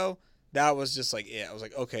days ago, that was just like it. I was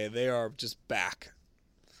like, okay, they are just back.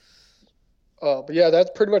 But yeah,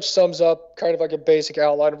 that pretty much sums up kind of like a basic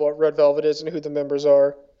outline of what Red Velvet is and who the members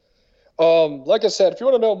are. Like I said, if you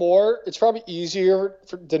want to know more, it's probably easier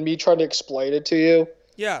than me trying to explain it to you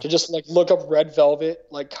Yeah, to just like look up Red Velvet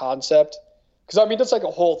like concept, because I mean that's like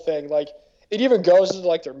a whole thing. Like it even goes into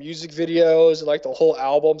like their music videos and like the whole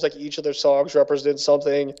albums. Like each of their songs represents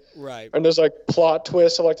something, right. and there's like plot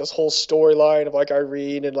twists of like this whole storyline of like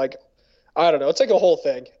Irene and like I don't know. It's like a whole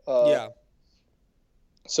thing. Yeah.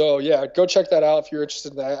 So yeah, go check that out if you're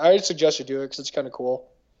interested in that. I suggest you do it because it's kind of cool.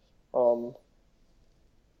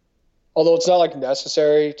 Although it's not like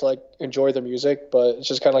necessary to like enjoy the music, but it's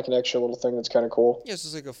just kind of like an extra little thing that's kind of cool. Yeah, it's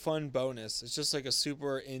just like a fun bonus. It's just like a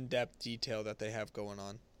super in-depth detail that they have going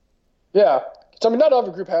on. Yeah, so, I mean, not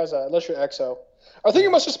every group has that unless you're EXO. I think it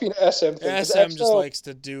must just be an SM thing. 'Cause SM just EXO, likes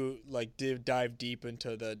to do like dive deep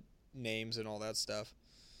into the names and all that stuff.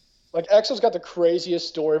 like EXO's got the craziest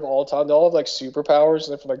story of all time. They all have like superpowers and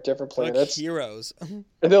they're from like different Like planets, heroes. and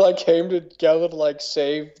they like came together to like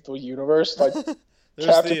save the universe. Like, There's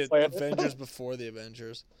Captain the Planet. Avengers before the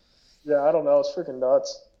Avengers. yeah, I don't know, it's freaking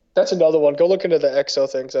nuts. That's another one. Go look into the EXO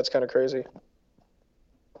thing 'cause that's kind of crazy.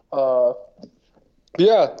 But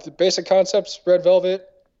yeah, the basic concepts. Red Velvet,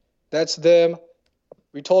 that's them.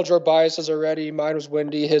 We told you our biases already. Mine was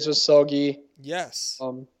Windy, his was Soggy. Yes.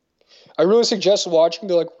 I really suggest watching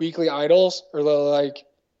the like weekly idols or the like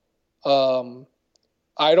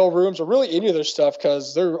idol rooms or really any of their stuff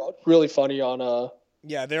because they're really funny on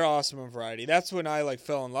Yeah, they're awesome on Variety. That's when I like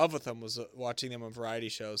fell in love with them was watching them on variety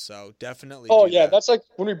shows. So definitely. Oh do yeah, that. that's like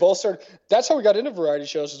when we both started. That's how we got into variety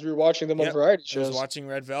shows. Is we were watching them on Yep. variety I was shows. watching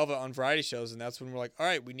Red Velvet on variety shows, and that's when we're like, all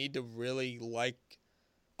right, we need to really like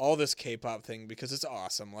all this K-pop thing because it's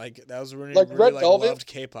awesome. Like that was when we Like, really Red like Velvet? loved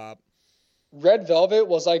K-pop. Red Velvet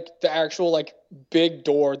was like the actual like big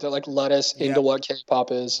door that like led us into Yep. what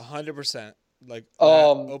K-pop is. 100%. Like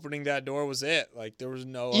Um, opening that door was it. Like there was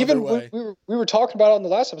no Even other way. we were talking about it on the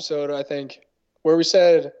last episode, I think, where we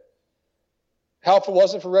said how if it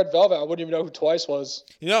wasn't for Red Velvet, I wouldn't even know who Twice was.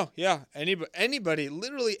 You know, yeah. Anybody,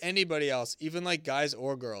 literally anybody else, even like guys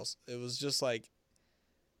or girls. It was just like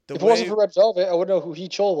the If it way, wasn't for Red Velvet, I wouldn't know who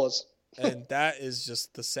Heechul was. and that is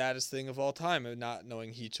just the saddest thing of all time of not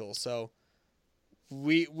knowing Heechul. So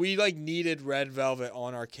we like needed Red Velvet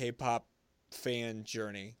on our K-pop fan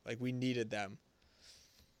journey. Like we needed them.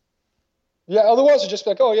 Yeah, otherwise it'd just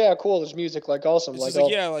be like, oh yeah, cool, there's music, like awesome. It's Like, just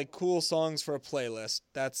like oh. yeah, like cool songs for a playlist.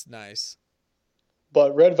 That's nice.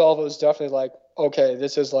 But Red Velvet was definitely like, okay,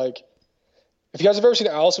 this is like, if you guys have ever seen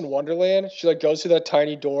Alice in Wonderland, she like goes through that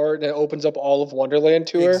tiny door and it opens up all of Wonderland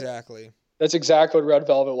to her. Exactly. That's exactly what Red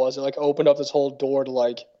Velvet was. It like opened up this whole door to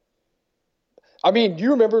like, I mean,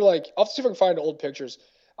 you remember like, I'll see if I can find old pictures.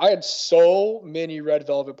 I had so many Red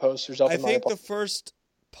Velvet posters up I in my think the apartment. first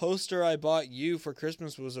poster I bought you for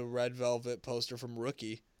Christmas was a Red Velvet poster from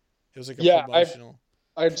Rookie. It was like a Yeah, promotional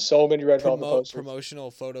I had so many Red Velvet posters. promotional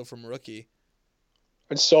photo from Rookie.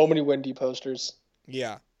 And so many Wendy posters.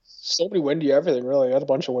 Yeah. So many Wendy everything, really. I had a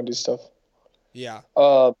bunch of Wendy stuff. Yeah.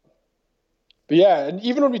 But yeah, and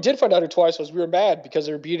even when we did find out who Twice was, we were mad because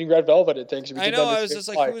they were beating Red Velvet and things. I know. I was just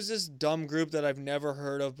like, who is this dumb group that I've never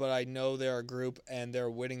heard of, but I know they're a group and they're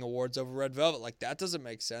winning awards over Red Velvet. Like, that doesn't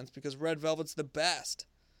make sense because Red Velvet's the best.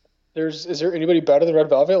 Is there anybody better than Red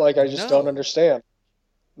Velvet? Like, I just don't understand.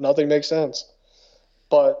 Nothing makes sense.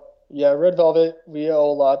 But yeah, Red Velvet, we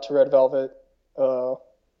owe a lot to Red Velvet.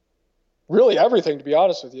 Really everything, to be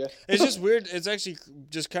honest with you. It's just weird. It's actually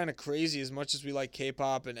just kind of crazy. As much as we like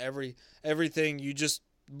K-pop and everything, you just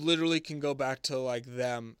literally can go back to like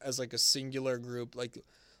them as like a singular group. Like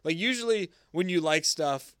usually when you like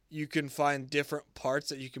stuff, you can find different parts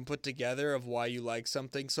that you can put together of why you like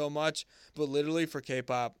something so much. But literally for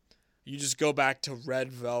K-pop, you just go back to Red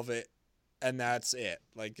Velvet, and that's it.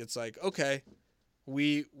 Like, it's like, okay,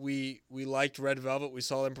 we liked Red Velvet. We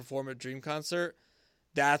saw them perform at Dream Concert.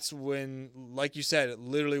 That's when, like you said, it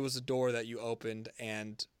literally was a door that you opened,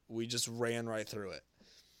 and we just ran right through it.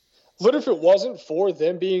 Literally, if it wasn't for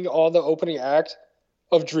them being on the opening act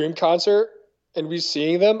of Dream Concert and we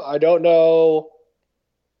seeing them, I don't know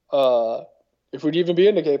if we'd even be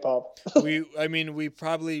into K-pop.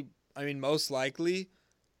 Most likely,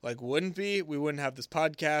 like, wouldn't be. We wouldn't have this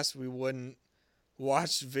podcast. We wouldn't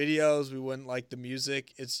watch videos. We wouldn't like the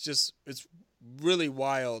music. It's really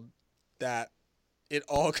wild that it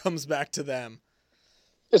all comes back to them.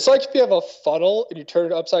 It's like if you have a funnel and you turn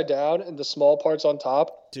it upside down and the small part's on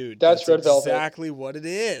top. Dude, that's Red Velvet. Exactly what it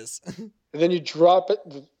is. And then you drop it,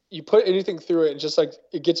 you put anything through it, and just like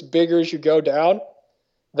it gets bigger as you go down.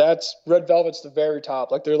 That's Red Velvet's the very top.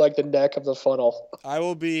 Like they're like the neck of the funnel. I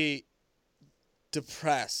will be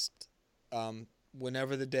depressed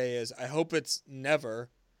whenever the day is. I hope it's never.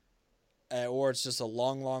 Or it's just a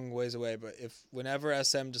long, long ways away. But whenever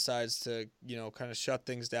SM decides to, kind of shut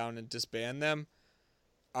things down and disband them,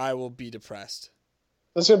 I will be depressed.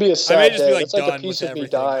 That's gonna be a sad day. I may just be done like with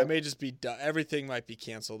everything. I may just be done. Everything might be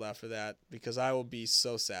canceled after that because I will be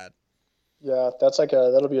so sad. Yeah,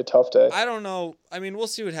 that'll be a tough day. I don't know. I mean, we'll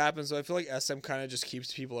see what happens. But I feel like SM kind of just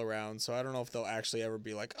keeps people around, so I don't know if they'll actually ever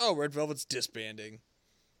be like, "Oh, Red Velvet's disbanding."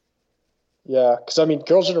 Yeah, because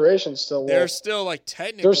Girls' Generation still. They're still like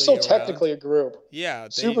technically. They're still around. technically a group. Yeah,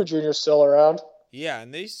 Super Junior's still around. Yeah,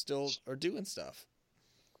 and they still are doing stuff.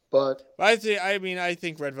 But I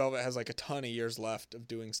think Red Velvet has like a ton of years left of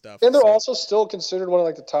doing stuff. And they're also still considered one of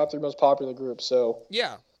like the top 3 most popular groups. So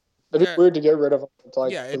yeah, it'd be weird to get rid of them.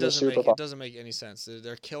 Like, yeah, it doesn't make any sense.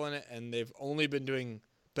 They're killing it, and they've only been doing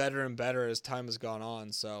better and better as time has gone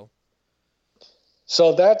on. So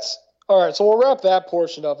that's all right. So we'll wrap that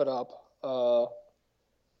portion of it up.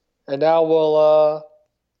 And now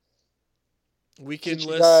we can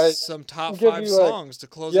list some top 5 songs to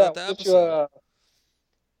close out the episode.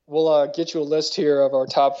 We'll get you a list here of our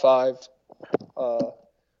top 5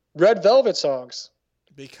 Red Velvet songs.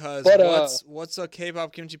 Because what's a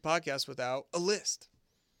K-pop kimchi podcast without a list?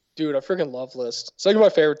 Dude, I freaking love lists. It's like my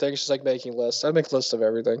favorite thing. It's just like making lists. I make lists of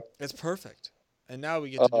everything. It's perfect. And now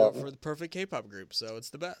we get to do it for the perfect K-pop group, so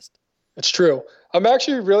it's the best. It's true. I'm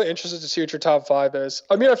actually really interested to see what your top 5 is.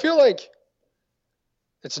 I mean, I feel like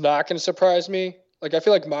it's not going to surprise me. Like, I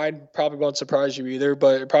feel like mine probably won't surprise you either,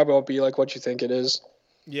 but it probably won't be like what you think it is.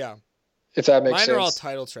 Yeah. If that makes sense. Mine are all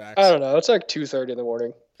title tracks. I don't know. It's like 2:30 in the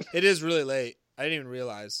morning. It is really late. I didn't even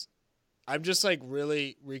realize. I'm just like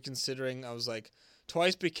really reconsidering. I was like,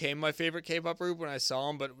 Twice became my favorite K-pop group when I saw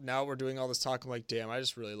them, but now we're doing all this talk. I'm like, damn, I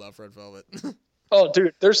just really love Red Velvet. Oh,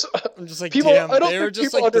 dude, I'm just like, damn, they were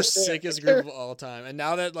just like the sickest group of all time. And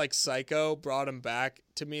now that like Psycho brought them back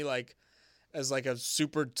to me, like as like a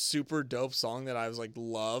super, super dope song that I was like,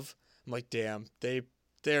 love. I'm like, damn,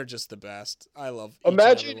 they're just the best. I love.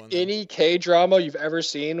 Imagine any K-drama you've ever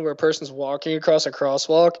seen where a person's walking across a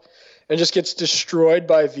crosswalk and just gets destroyed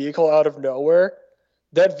by a vehicle out of nowhere.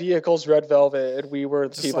 That vehicle's Red Velvet, and we were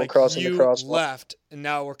the people crossing the crosswalk. Left, and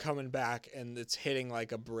now we're coming back, and it's hitting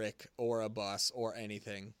like a brick or a bus or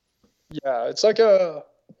anything. Yeah, it's like a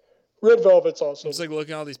Red Velvet's also. It's like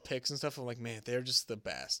looking at all these pics and stuff. I'm like, man, they're just the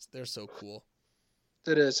best. They're so cool.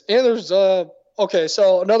 It is, and there's okay.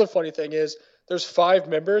 So another funny thing is there's 5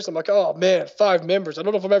 members. I'm like, oh man, 5 members. I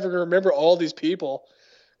don't know if I'm ever gonna remember all these people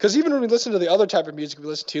Because even when we listen to the other type of music we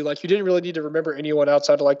listen to, like, you didn't really need to remember anyone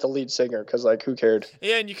outside of, like, the lead singer, because, like, who cared?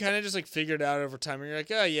 Yeah, and you kind of just, like, figured it out over time, and you're like,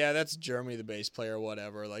 oh, yeah, that's Jeremy, the bass player, or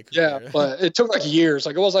whatever. Like, who cares? But it took, like, years.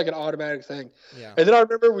 Like, it was, like, an automatic thing. Yeah. And then I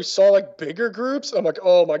remember we saw, like, bigger groups. I'm like,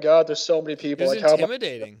 oh, my God, there's so many people. It was like,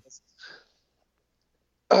 intimidating.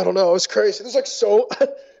 I don't know. It was crazy. There's, like, so...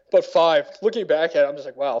 But 5. Looking back at it, I'm just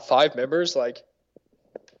like, wow, 5 members? Like...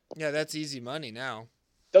 Yeah, that's easy money now.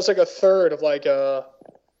 That's, like, a third of, like,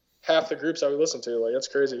 half the groups I would listen to. Like, that's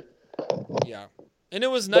crazy. Yeah. And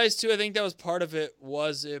it was nice, too. I think that was part of it,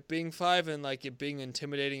 was it being 5 and, like, it being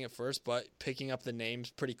intimidating at first, but picking up the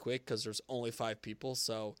names pretty quick because there's only 5 people.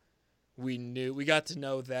 So we got to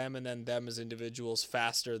know them and then them as individuals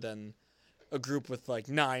faster than a group with, like,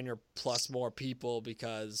 9 or plus more people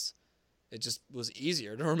because it just was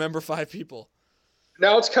easier to remember 5 people.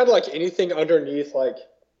 Now it's kind of like anything underneath, like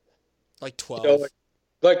 12. You know,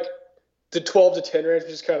 like the 12 to 10 range,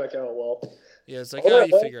 just kind of like, oh, well. Yeah, it's like,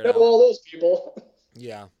 you figure it out. All those people.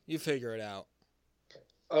 Yeah, you figure it out.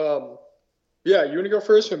 Yeah, you want to go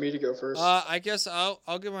first or me to go first? I guess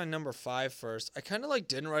I'll give my number 5 first. I kind of like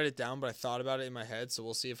didn't write it down, but I thought about it in my head, so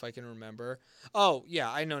we'll see if I can remember. Oh, yeah,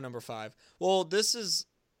 I know number 5. Well, this is,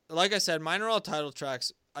 like I said, mine are all title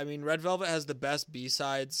tracks. I mean, Red Velvet has the best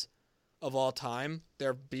B-sides of all time.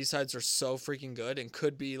 Their B-sides are so freaking good and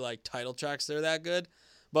could be like title tracks. They're that good.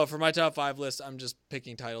 But for my top 5 list, I'm just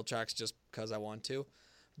picking title tracks just because I want to.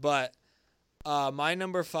 But my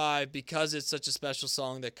number 5, because it's such a special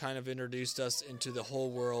song that kind of introduced us into the whole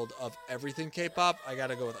world of everything K-pop, I got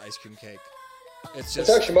to go with Ice Cream Cake. It's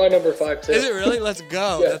actually my number 5 too. Is it really? Let's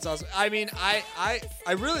go. Yeah. That's awesome. I mean, I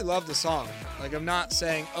really love the song. Like, I'm not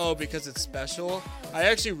saying, oh, because it's special. I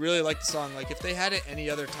actually really like the song. Like, if they had it any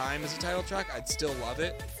other time as a title track, I'd still love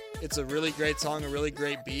it. It's a really great song, a really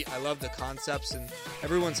great beat. I love the concepts, and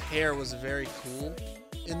everyone's hair was very cool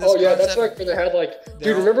in this yeah, concept. that's like when they had, like...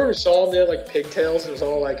 Dude, remember we saw them, they had, like, pigtails? It was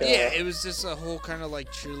all, like... Yeah, it was just a whole kind of,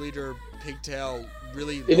 like, cheerleader pigtail,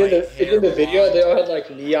 really in the video, they all had,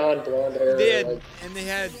 like, neon blonde hair. They're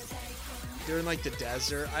in, like, the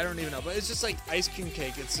desert. I don't even know. But it's just, like, Ice Cream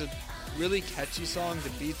Cake. It's a really catchy song.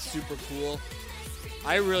 The beat's super cool.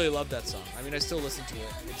 I really love that song. I mean, I still listen to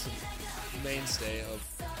it. It's a mainstay of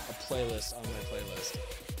a playlist on my playlist.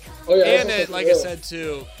 Oh, yeah. And it, like I said,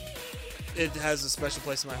 too, it has a special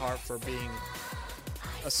place in my heart for being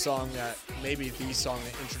a song that, maybe the song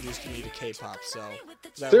that introduced me to K-pop. So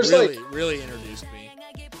that really introduced me.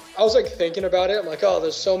 I was, like, thinking about it. I'm like, oh,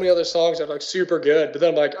 there's so many other songs that are, like, super good. But then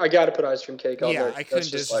I'm like, I got to put Ice Cream Cake on there. Yeah, I couldn't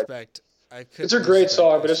disrespect. It's a great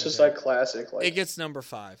song, but it's just, like, classic. Like, it gets number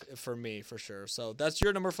 5 for me, for sure. So that's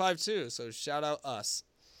your number 5, too. So shout out us.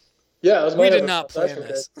 Yeah, we did not plan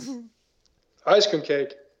this. Ice Cream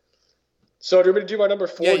Cake. So do you want me to do my number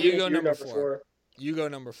 4? Yeah, you go number 4. You go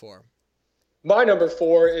number 4. My number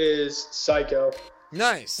 4 is Psycho.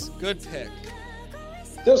 Nice. Good pick.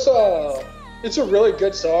 This, it's a really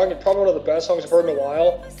good song and probably one of the best songs I've heard in a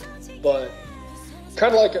while. But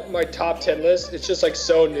kind of like my top 10 list, it's just like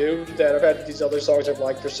so new that I've had these other songs I've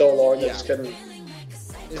liked for so long that I just couldn't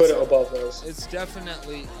put it above those. It's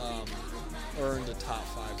definitely earned a top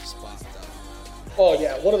 5 spot, though. Oh,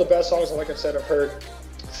 yeah. One of the best songs, like I said, I've heard,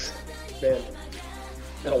 man,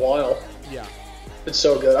 in a while. Yeah. It's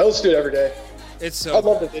so good. I listen to it every day. It's so I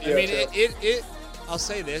love the video, I mean, too. I'll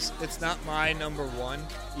say this, it's not my number 1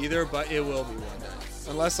 either, but it will be one day.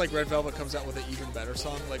 Unless, like, Red Velvet comes out with an even better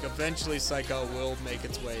song. Like, eventually Psycho will make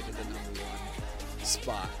its way to the number 1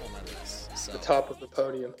 spot on my list. So. The top of the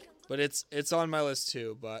podium. But it's on my list,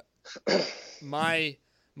 too. But my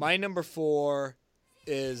number 4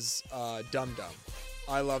 is Dum Dum.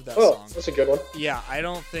 I love that song. That's a good one. Yeah, I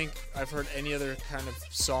don't think I've heard any other kind of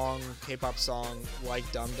song, K-pop song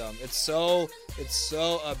like Dum Dum. It's so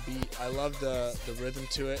upbeat. I love the rhythm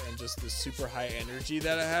to it and just the super high energy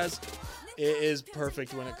that it has. It is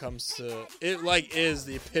perfect when it comes to it. Like, is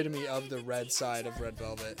the epitome of the red side of Red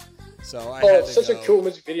Velvet. So I had to such go. a cool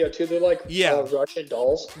music video too. They're like Russian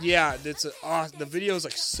dolls. Yeah, the video is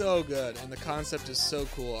like so good and the concept is so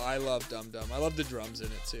cool. I love Dum Dum. I love the drums in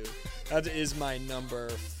it too. That is my number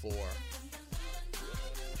 4.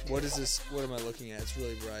 What is this? What am I looking at? It's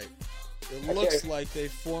really bright. It looks like they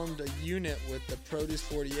formed a unit with the Produce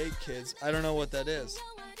 48 kids. I don't know what that is.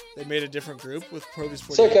 They made a different group with Produce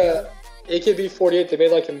 48. It's like a AKB48. They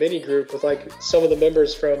made like a mini group with like some of the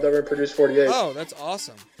members from that were in Produce 48. Oh, that's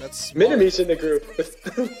awesome. That's smart. Minami's in the group with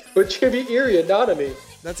Chibi Iri and Nanami.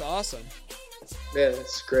 That's awesome. Man,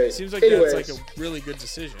 it's great. Seems like that's like a really good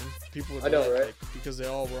decision. People would right? Because they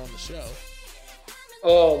all were on the show.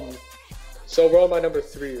 So we're on my number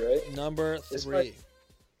 3, right? Number 3.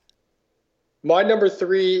 My number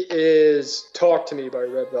 3 is "Talk to Me" by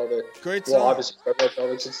Red Velvet. Great song. Well, obviously by Red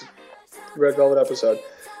Velvet. It's a Red Velvet episode,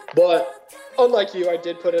 but unlike you, I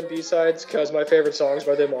did put in B-sides because my favorite songs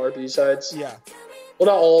by them are B-sides. Yeah. Well,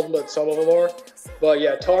 not all of them, but some of them are. But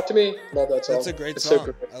yeah, "Talk to Me," love that song. It's a great It's song.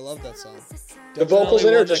 super good. I love that song. The vocals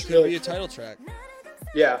in it are just could really be a title track.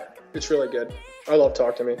 Yeah, it's really good. I love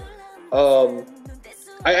 "Talk to Me."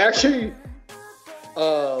 I actually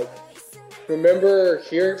remember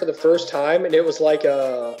hearing it for the first time, and it was like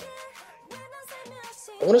I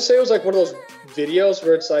want to say it was like one of those videos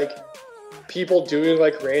where it's like people doing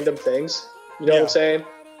like random things. You know what I'm saying?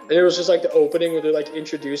 And it was just like the opening where they're like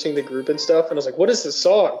introducing the group and stuff, and I was like, "What is this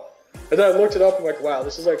song?" And then I looked it up, and I'm like, "Wow,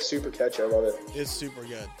 this is like super catchy. I love it." It's super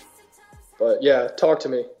good. But yeah, "Talk to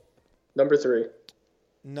Me," number 3.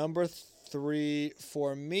 Number 3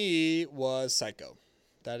 for me was "Psycho."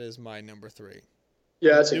 That is my number 3.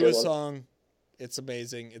 Yeah, that's a good Newest one. song. It's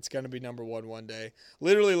amazing. It's gonna be number 1 one day.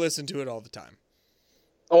 Literally listen to it all the time.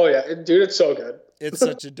 Oh yeah, dude, it's so good. It's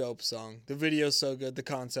such a dope song. The video's so good. The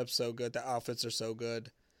concept's so good. The outfits are so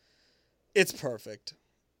good. It's perfect.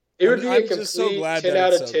 It would be I'm a just complete so glad 10 that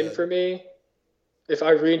out it's of so 10 good. for me if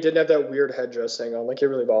Irene didn't have that weird headdress thing on. Like, it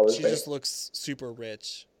really bothers She me. just looks super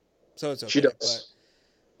rich. So it's okay. She does.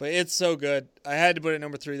 But it's so good. I had to put it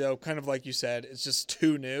number 3 though, kind of like you said. It's just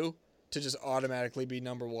too new to just automatically be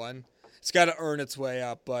number 1. It's got to earn its way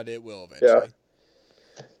up, but it will eventually.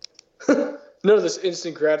 None of this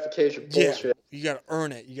instant gratification bullshit. Yeah, you got to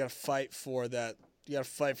earn it. You got to fight for that. You got to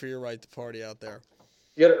fight for your right to party out there.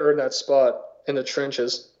 You got to earn that spot in the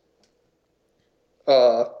trenches.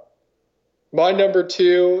 My number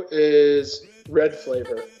 2 is "Red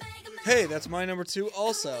Flavor." Hey, that's my number 2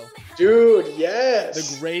 also. Dude,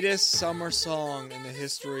 yes. The greatest summer song in the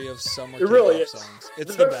history of summer It really K-pop is. songs.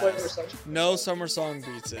 It's The the Red Flavor best. song. No summer song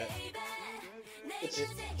beats it.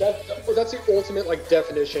 That's the ultimate like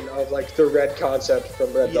definition of like the red concept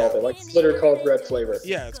from Red Yeah. Velvet. Like, it's literally called "Red Flavor."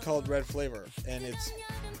 Yeah, it's called Red Flavor, and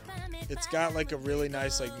it's got like a really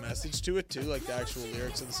nice like message to it too, like the actual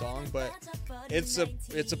lyrics of the song. But it's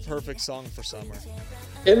a perfect song for summer.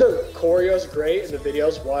 And the choreo's great, and the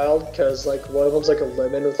video's wild because like one of them's like a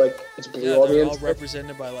lemon with like it's blue Yeah, on the they're all inside.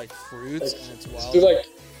 represented by like fruits, Like, and it's wild. Dude, like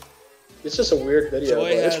it's just a weird video.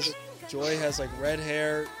 but Joy has like red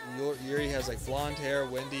hair, Yuri has like blonde hair,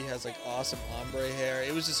 Wendy has like awesome ombre hair.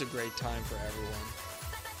 It was just a great time for everyone.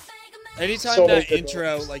 Anytime So many that good intro,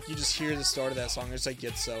 moments. like you just hear the start of that song, it's like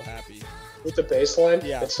gets so happy. with the bass line,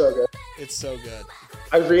 Yeah. it's so good. It's so good.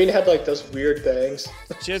 Irene had like those weird bangs.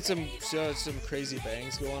 She had some crazy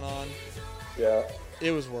bangs going on. Yeah.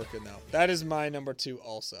 It was working though. That is my number 2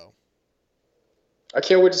 also. I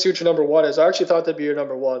can't wait to see what your number 1 is. I actually thought that'd be your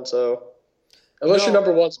number 1, so unless your No.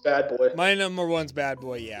 number 1's Bad Boy. My number 1's Bad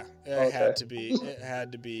Boy, yeah. It Okay. had to be. It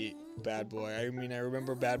had to be Bad Boy. I mean, I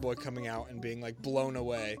remember Bad Boy coming out and being like blown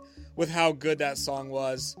away with how good that song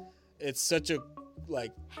was. It's such a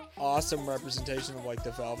like awesome representation of like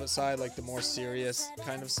the Velvet side, like the more serious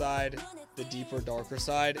kind of side, the deeper, darker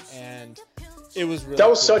side, and it was really That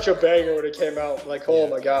was cool. such a banger when it came out. Like, oh Yeah.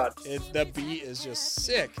 my god. The beat is just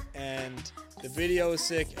sick, and the video is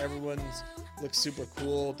sick. Everyone's looks super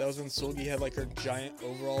cool. That was when Seulgi had like her giant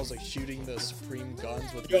overalls, like shooting the Supreme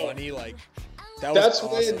guns with Yo. money. Like that was That's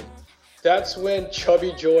awesome. That's when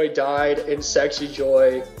Chubby Joy died and Sexy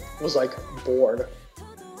Joy was like born.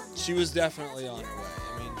 She was definitely on her way.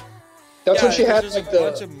 I mean, That's when she had there's like a the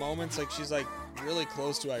bunch of moments like she's like really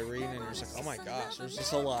close to Irene, and you're just like, oh my gosh, there's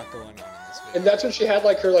just a lot going on in this video. and that's when she had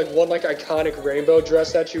like her like one like iconic rainbow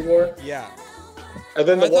dress that she wore. Yeah, And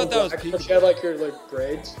then the I one thought that was black peak. one, she had like her like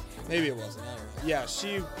braids. maybe it wasn't. I don't know. Yeah,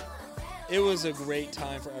 it was a great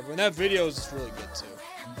time for everyone. That video is just really good too.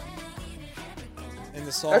 And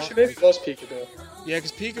the song, Actually, maybe it was Peekaboo. yeah,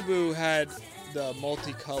 because Peekaboo had the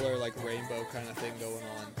multicolor like rainbow kind of thing going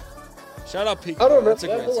on. Shout out Peekaboo. I don't remember That's a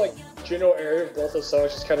that great whole song. like general area of both those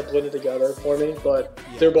songs just kind of blended together for me, but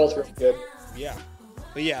Yeah. they're both really good. Yeah,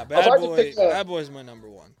 but yeah, If I had to pick Bad Boy is my number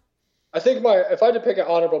 1. I think if I had to pick an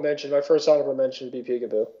honorable mention, my first honorable mention would be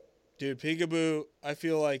Peekaboo. Dude, Peekaboo, I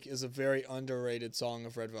feel like is a very underrated song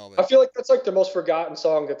of Red Velvet. I feel like that's like the most forgotten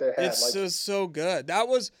song that they had. It's like, just so good. That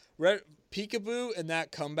was Peekaboo, and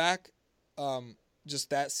that comeback, just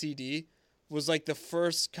that CD was like the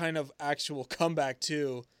first kind of actual comeback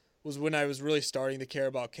too. Was when I was really starting to care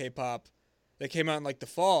about K-pop. That came out in like the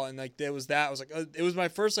fall, and like there was that. I was like, it was my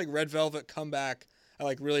first like Red Velvet comeback. I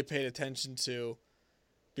like really paid attention to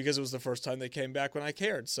because it was the first time they came back when I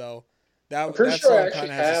cared. So I'm pretty that sure I song actually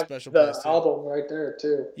kind of has a have special the place too. album right there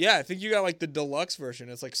too. Yeah, I think you got like the deluxe version.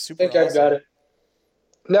 It's like I super think awesome. I've got it.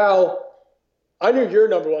 Now, I knew your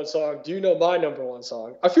number one song. Do you know my number one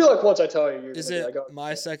song? I feel like once I tell you, you're Is gonna it be like, oh,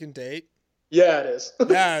 My Second Date? Yeah, it is.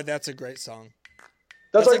 Yeah, that's a great song.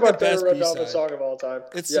 That's like my the best favorite Red Velvet B-side. song of all time.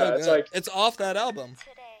 It's yeah, so good. it's like It's off that album.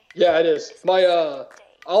 yeah, it is. My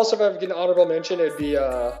also if I get an honorable mention, it'd be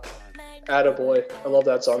Attaboy. I love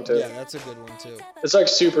that song too. Yeah, that's a good one too. It's like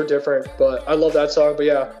super different, but I love that song. But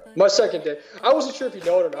yeah, My Second Day. I wasn't sure if you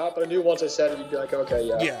know it or not, but I knew once I said it, you'd be like, okay,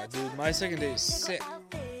 yeah. Yeah, dude, My Second Date is sick.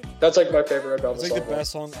 That's like my favorite Red Velvet It's song. like the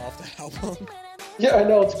best song off that album. Yeah, I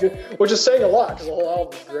know, it's good. Which is saying a lot, because the whole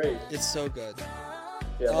album is great. It's so good.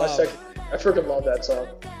 Yeah, My Second Day. I freaking love that song.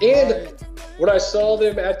 And when I saw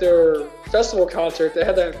them at their festival concert, they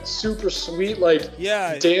had that super sweet, like,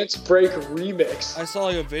 dance break remix. I saw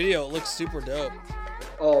like a video. It looks super dope.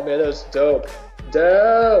 Oh, man, that was dope.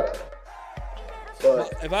 Dope!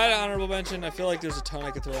 But if I had an honorable mention, I feel like there's a ton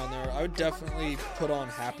I could throw on there. I would definitely put on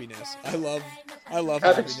Happiness. I love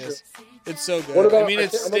Happiness. It's so good. What about, I mean,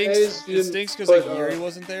 it stinks. It stinks because like Yuri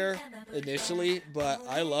wasn't there initially, but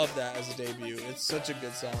I love that as a debut. It's such a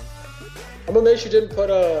good song. I'm amazed you didn't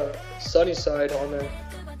put Sunny Side on there.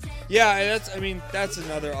 Yeah, that's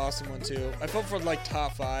another awesome one too. I felt for like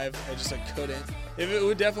top 5. I just like couldn't. It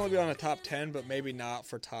would definitely be on a top 10, but maybe not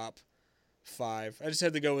for top 5. I just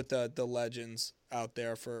had to go with the legends out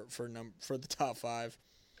there for the top 5.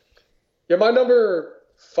 Yeah, my number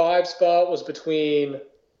 5 spot was between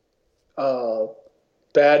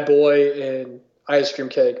Bad Boy and Ice Cream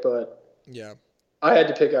Cake, but yeah, I had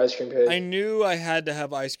to pick Ice Cream Cake. I knew I had to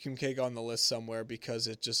have Ice Cream Cake on the list somewhere because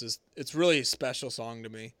it just is. It's really a special song to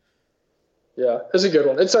me. Yeah, it's a good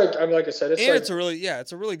one. It's like like I said, it's a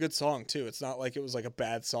really good song too. It's not like it was like a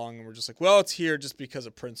bad song and we're just like, well, it's here just because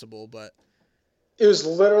of principle, but it was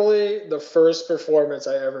literally the first performance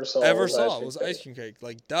I ever saw. It was Ice Cream Cake.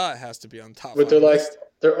 Like, it has to be on top. With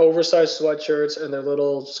their oversized sweatshirts and their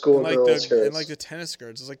little schoolgirl skirts. And like the tennis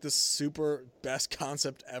skirts. It's like the super best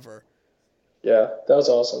concept ever. Yeah, that was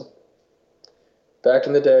awesome. Back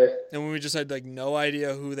in the day. And when we just had like no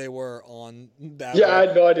idea who they were on that. Yeah, I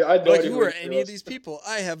had no idea. Who are any of these people?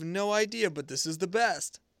 I have no idea, but this is the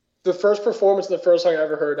best. The first performance, the first song I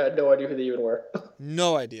ever heard, I had no idea who they even were.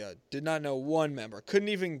 No idea. Did not know one member. Couldn't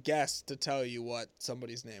even guess to tell you what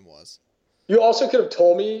somebody's name was. You also could have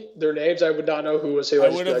told me their names. I would not know who was who. I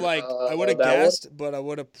would have guessed, but I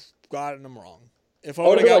would have gotten them wrong. If I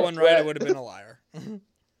would have got one right, I would have been a liar.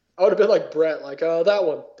 I would have been like Brett, like, that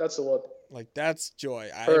one. That's the one. Like, that's Joy.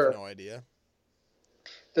 I have no idea.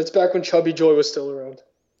 That's back when Chubby Joy was still around.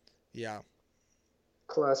 Yeah.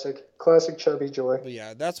 Classic Chubby Joy. But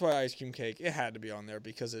yeah, that's why Ice Cream Cake, it had to be on there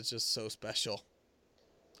because it's just so special.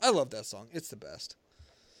 I love that song. It's the best.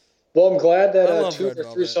 Well, I'm glad that 2 of the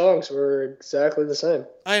 3 songs were exactly the same.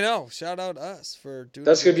 I know. Shout out us for doing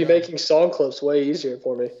That's going to be making song clips way easier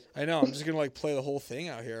for me. I know. I'm just going to like play the whole thing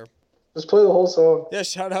out here. Just play the whole song. Yeah,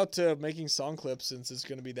 shout out to making song clips since it's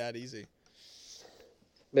going to be that easy.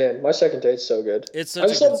 Man, My Second Date's so good. It's such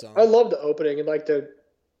a good song. I love the opening and like the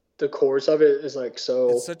chorus of it is like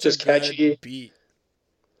so it's such just a good catchy beat.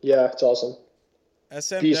 Yeah, it's awesome.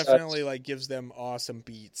 SM B-sides. Definitely like gives them awesome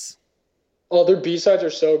beats. Oh, their B-sides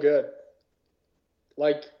are so good.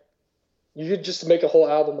 Like, you could just make a whole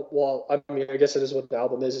album. Well, I mean, I guess it is what an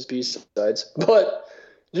album is B-sides. But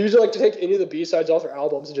you usually like to take any of the B-sides off their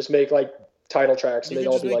albums and just make like title tracks, and they'd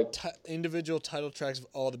all be like individual title tracks of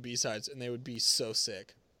all the B-sides, and they would be so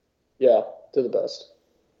sick. Yeah, they're the best.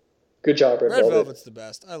 Good job, Red Velvet. Red Velvet's the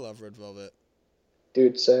best. I love Red Velvet.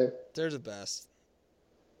 Dude, same. They're the best.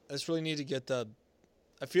 I just really need to get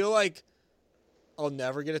I feel like I'll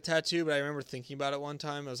never get a tattoo, but I remember thinking about it one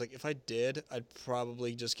time. I was like, if I did, I'd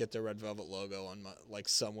probably just get the Red Velvet logo on my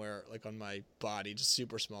somewhere on my body, just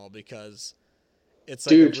super small, because it's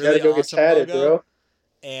like dude, a really you gotta go awesome get tatted, logo, bro.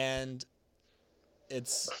 And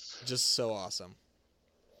it's just so awesome.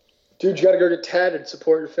 Dude, you gotta go get tatted.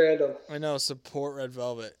 Support your fandom. I know. Support Red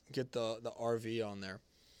Velvet. Get the RV on there.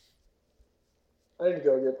 I need to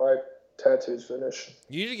go get my tattoos finished.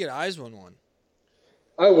 You need to get Eyes one.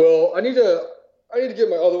 I will. I need to get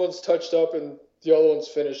my other ones touched up and the other ones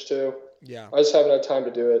finished too. Yeah. I just haven't had time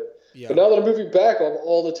to do it. Yeah. But now that I'm moving back, I'll have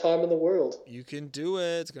all the time in the world. You can do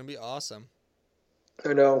it. It's gonna be awesome.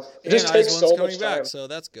 I know. It and just takes so much coming time. back, so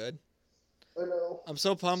that's good. I know. I'm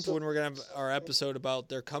so pumped when we're gonna have our episode about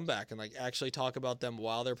their comeback and like actually talk about them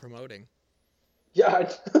while they're promoting.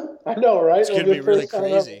 Yeah, I know, right? It's gonna be really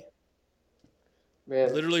crazy.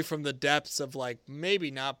 Man. Literally from the depths of like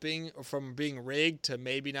maybe not being, from being rigged to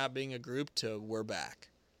maybe not being a group to we're back.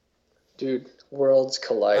 Dude, worlds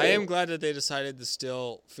colliding. I am glad that they decided to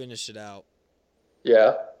still finish it out.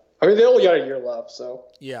 Yeah. I mean, they only got a year left, so.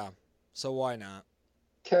 Yeah. So why not?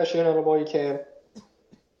 Cash in on them while you can.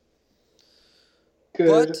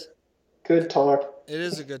 But Good talk. it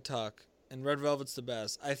is a good talk, and Red Velvet's the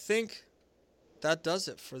best. I think that does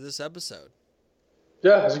it for this episode.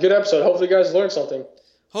 Yeah, it's a good episode. Hopefully you guys learned something.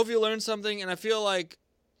 Hope you learned something, and I feel like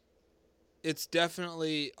it's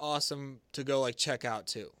definitely awesome to go like check out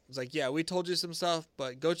too. It's like, yeah, we told you some stuff,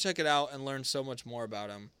 but go check it out and learn so much more about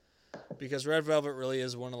them. Because Red Velvet really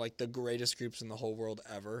is one of like the greatest groups in the whole world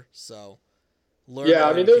ever. So learn. Yeah,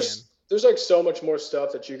 I mean there's like so much more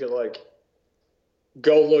stuff that you could like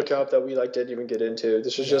go look up that we like didn't even get into.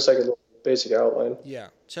 This is just like a little basic outline. Yeah,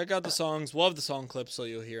 check out the songs. We'll have the song clips so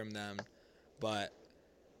you'll hear them then. But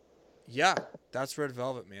yeah, that's Red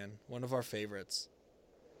Velvet, man. One of our favorites.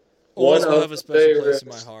 Always will have a special place in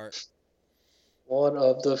my heart. One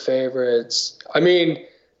of the favorites. I mean,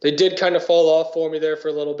 they did kind of fall off for me there for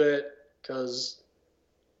a little bit because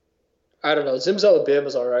I don't know. Zimzalabim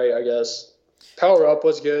was all right, I guess. Power Up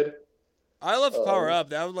was good. I love Power Up.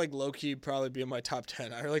 That would like low key probably be in my top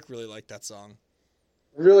 10. I like really like that song.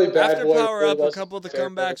 Really bad. After Power Up, a couple of the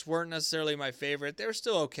comebacks weren't necessarily my favorite. They were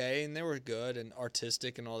still okay and they were good and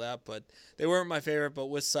artistic and all that, but they weren't my favorite. But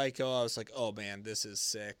with Psycho, I was like, oh man, this is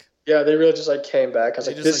sick. Yeah, they really just like came back. I was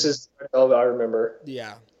like, this is all I remember.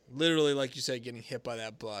 Yeah, literally, like you said, getting hit by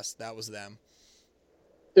that bus. That was them.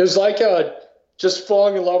 It was like just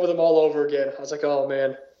falling in love with them all over again. I was like, oh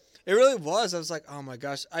man. It really was. I was like, oh my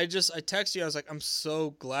gosh. I texted you. I was like, I'm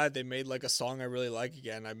so glad they made like a song I really like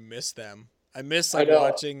again. I miss them. I miss like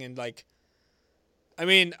watching and like. I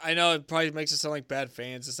mean, I know it probably makes it sound like bad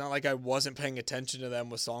fans. It's not like I wasn't paying attention to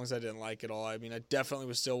them with songs I didn't like at all. I mean, I definitely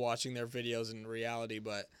was still watching their videos in reality,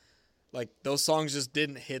 but like those songs just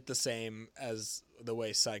didn't hit the same as the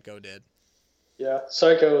way Psycho did. Yeah,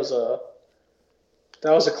 Psycho was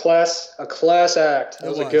that was a class act. That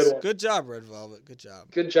was a good one. Good job, Red Velvet. Good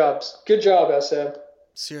job. Good job, SM.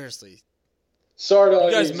 Seriously. Sorry to all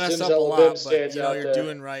you guys messed up a lot, but you know you're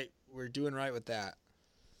doing right. We're doing right with that.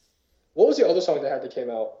 What was the other song they had that came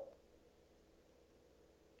out?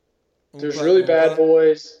 There's Really Bad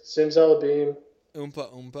Boys, Zimzalabim.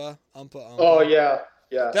 Oompa. Oh yeah.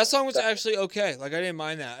 That song was actually okay. Like I didn't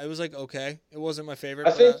mind that. It was like okay. It wasn't my favorite.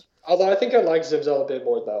 Although I think I like Zimzalabim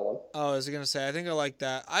more than that one. Oh, I was gonna say I think I like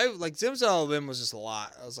that. I like Zimzalabim was just a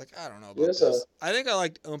lot. I was like I don't know about this. I think I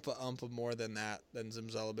liked Oompa more than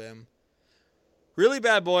Zimzalabim. Really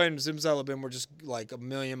Bad Boy and Zimzalabim were just like a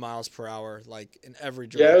million miles per hour, like in every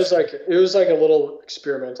direction. Yeah, it was like a little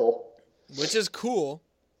experimental, which is cool.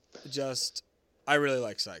 Just I really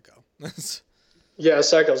like Psycho. Yeah,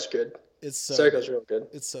 Psycho's good. Psycho's real good.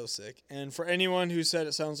 It's so sick. And for anyone who said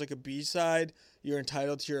it sounds like a B-side, you're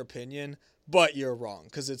entitled to your opinion, but you're wrong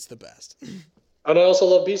because it's the best. And I also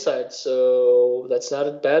love B-sides, so that's not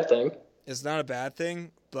a bad thing. It's not a bad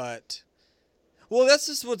thing, but well, that's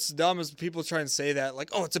just what's dumb is people try and say that like,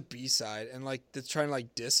 oh, it's a B-side, and like they're trying to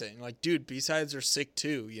like diss it. And, like, dude, B-sides are sick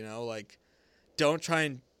too, you know? Like, don't try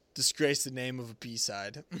and disgrace the name of a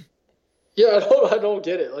B-side. Yeah, I don't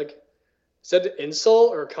get it. Like, is that an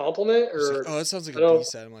insult or a compliment? Or like, oh, that sounds like a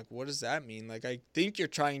B-side. I'm like, what does that mean? Like, I think you're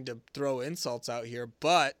trying to throw insults out here,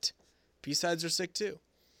 but B-sides are sick too.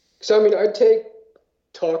 So, I mean, I'd take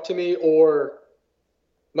Talk to Me or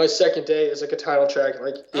My Second Day as like a title track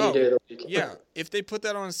like any day of the week. Yeah, if they put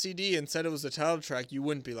that on a CD and said it was a title track, you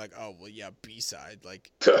wouldn't be like, oh, well, yeah, B-side.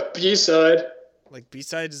 Like, B-side. Like,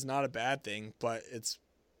 B-side is not a bad thing, but it's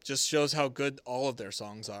just shows how good all of their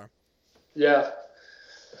songs are. Yeah.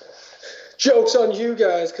 Joke's on you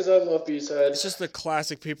guys, because I love B-sides. It's just the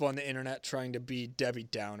classic people on the internet trying to be Debbie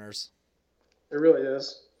Downers. It really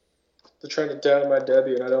is. They're trying to down my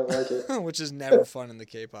Debbie, and I don't like it. Which is never fun in the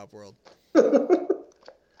K-pop world.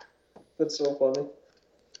 That's so funny.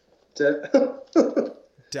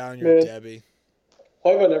 Down your Debbie.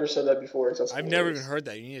 Why have I never said that before? I've never even heard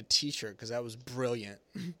that. You need a t-shirt, because that was brilliant.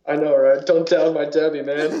 I know, right? Don't down my Debbie,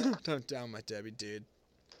 man. Don't down my Debbie, dude.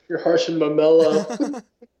 You're harsh and mellow.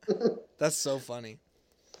 That's so funny.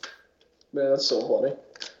 Man, that's so funny.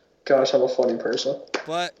 Gosh, I'm a funny person.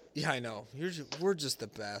 But, yeah, I know. We're just the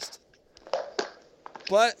best.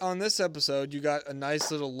 But on this episode, you got a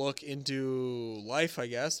nice little look into life, I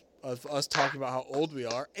guess, of us talking about how old we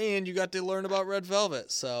are, and you got to learn about Red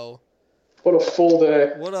Velvet, so... What a full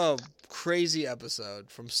day. What a crazy episode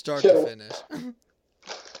from start to finish.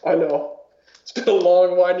 I know. It's been a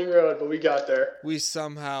long, winding road, but we got there. We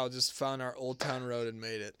somehow just found our Old Town Road and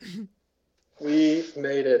made it. We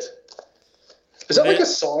made it. Is that like a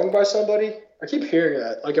song by somebody? I keep hearing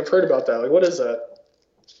that. Like, I've heard about that. Like, what is that?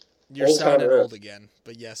 You're sounding old again,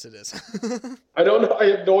 but yes, it is. I don't know. I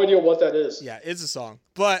have no idea what that is. Yeah, it's a song,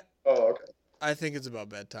 but okay. I think it's about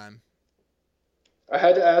bedtime. I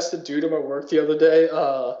had to ask the dude at my work the other day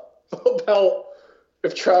about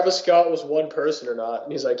if Travis Scott was one person or not.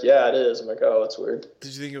 And he's like, yeah, it is. I'm like, oh, that's weird.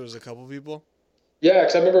 Did you think it was a couple people? Yeah,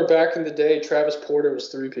 because I remember back in the day, Travis Porter was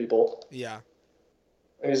 3 people. Yeah.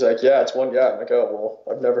 And he's like, yeah, it's one guy. I'm like, oh,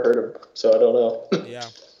 well, I've never heard of him, so I don't know. Yeah.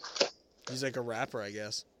 He's like a rapper, I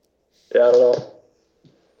guess. Yeah, I don't know.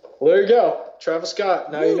 Well, there you go. Travis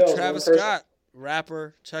Scott. Now you know. Travis Scott,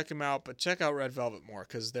 rapper. Check him out, but check out Red Velvet more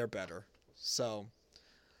because they're better. So,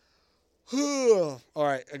 all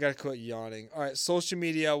right, I gotta quit yawning. All right, social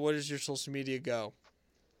media. What does your social media go?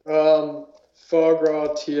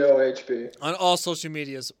 Fograw TOHB. On all social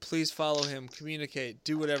medias, please follow him. Communicate.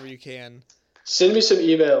 Do whatever you can. Send me some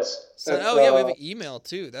emails. So, we have an email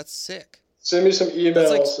too. That's sick. Send me some emails.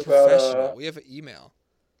 That's like professional. We have an email.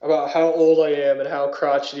 About how old I am and how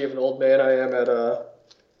crotchety of an old man I am at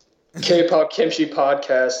K-pop Kimchi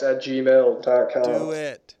Podcast at gmail.com. Do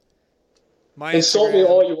it. Insult me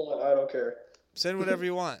all you want. I don't care. Send whatever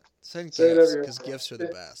you want. Send gifts because gifts are the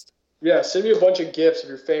best. Yeah, send me a bunch of gifts of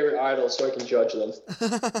your favorite idols so I can judge them.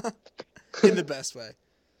 In the best way.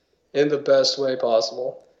 In the best way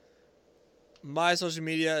possible. My social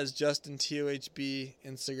media is Justin TOHB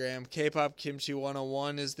Instagram. K-pop Kimchi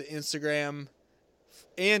 101 is the Instagram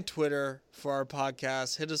and Twitter for our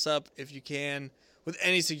podcast. Hit us up if you can with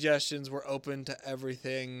any suggestions. We're open to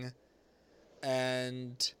everything.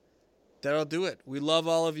 And that'll do it. We love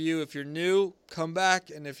all of you. If you're new, come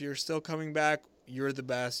back. And if you're still coming back, you're the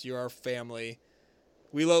best. You're our family.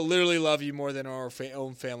 We literally love you more than our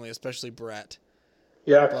own family, especially Brett.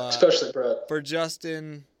 Yeah, especially Brett. For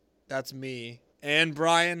Justin, that's me. And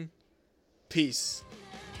Brian, peace.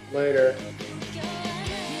 Later.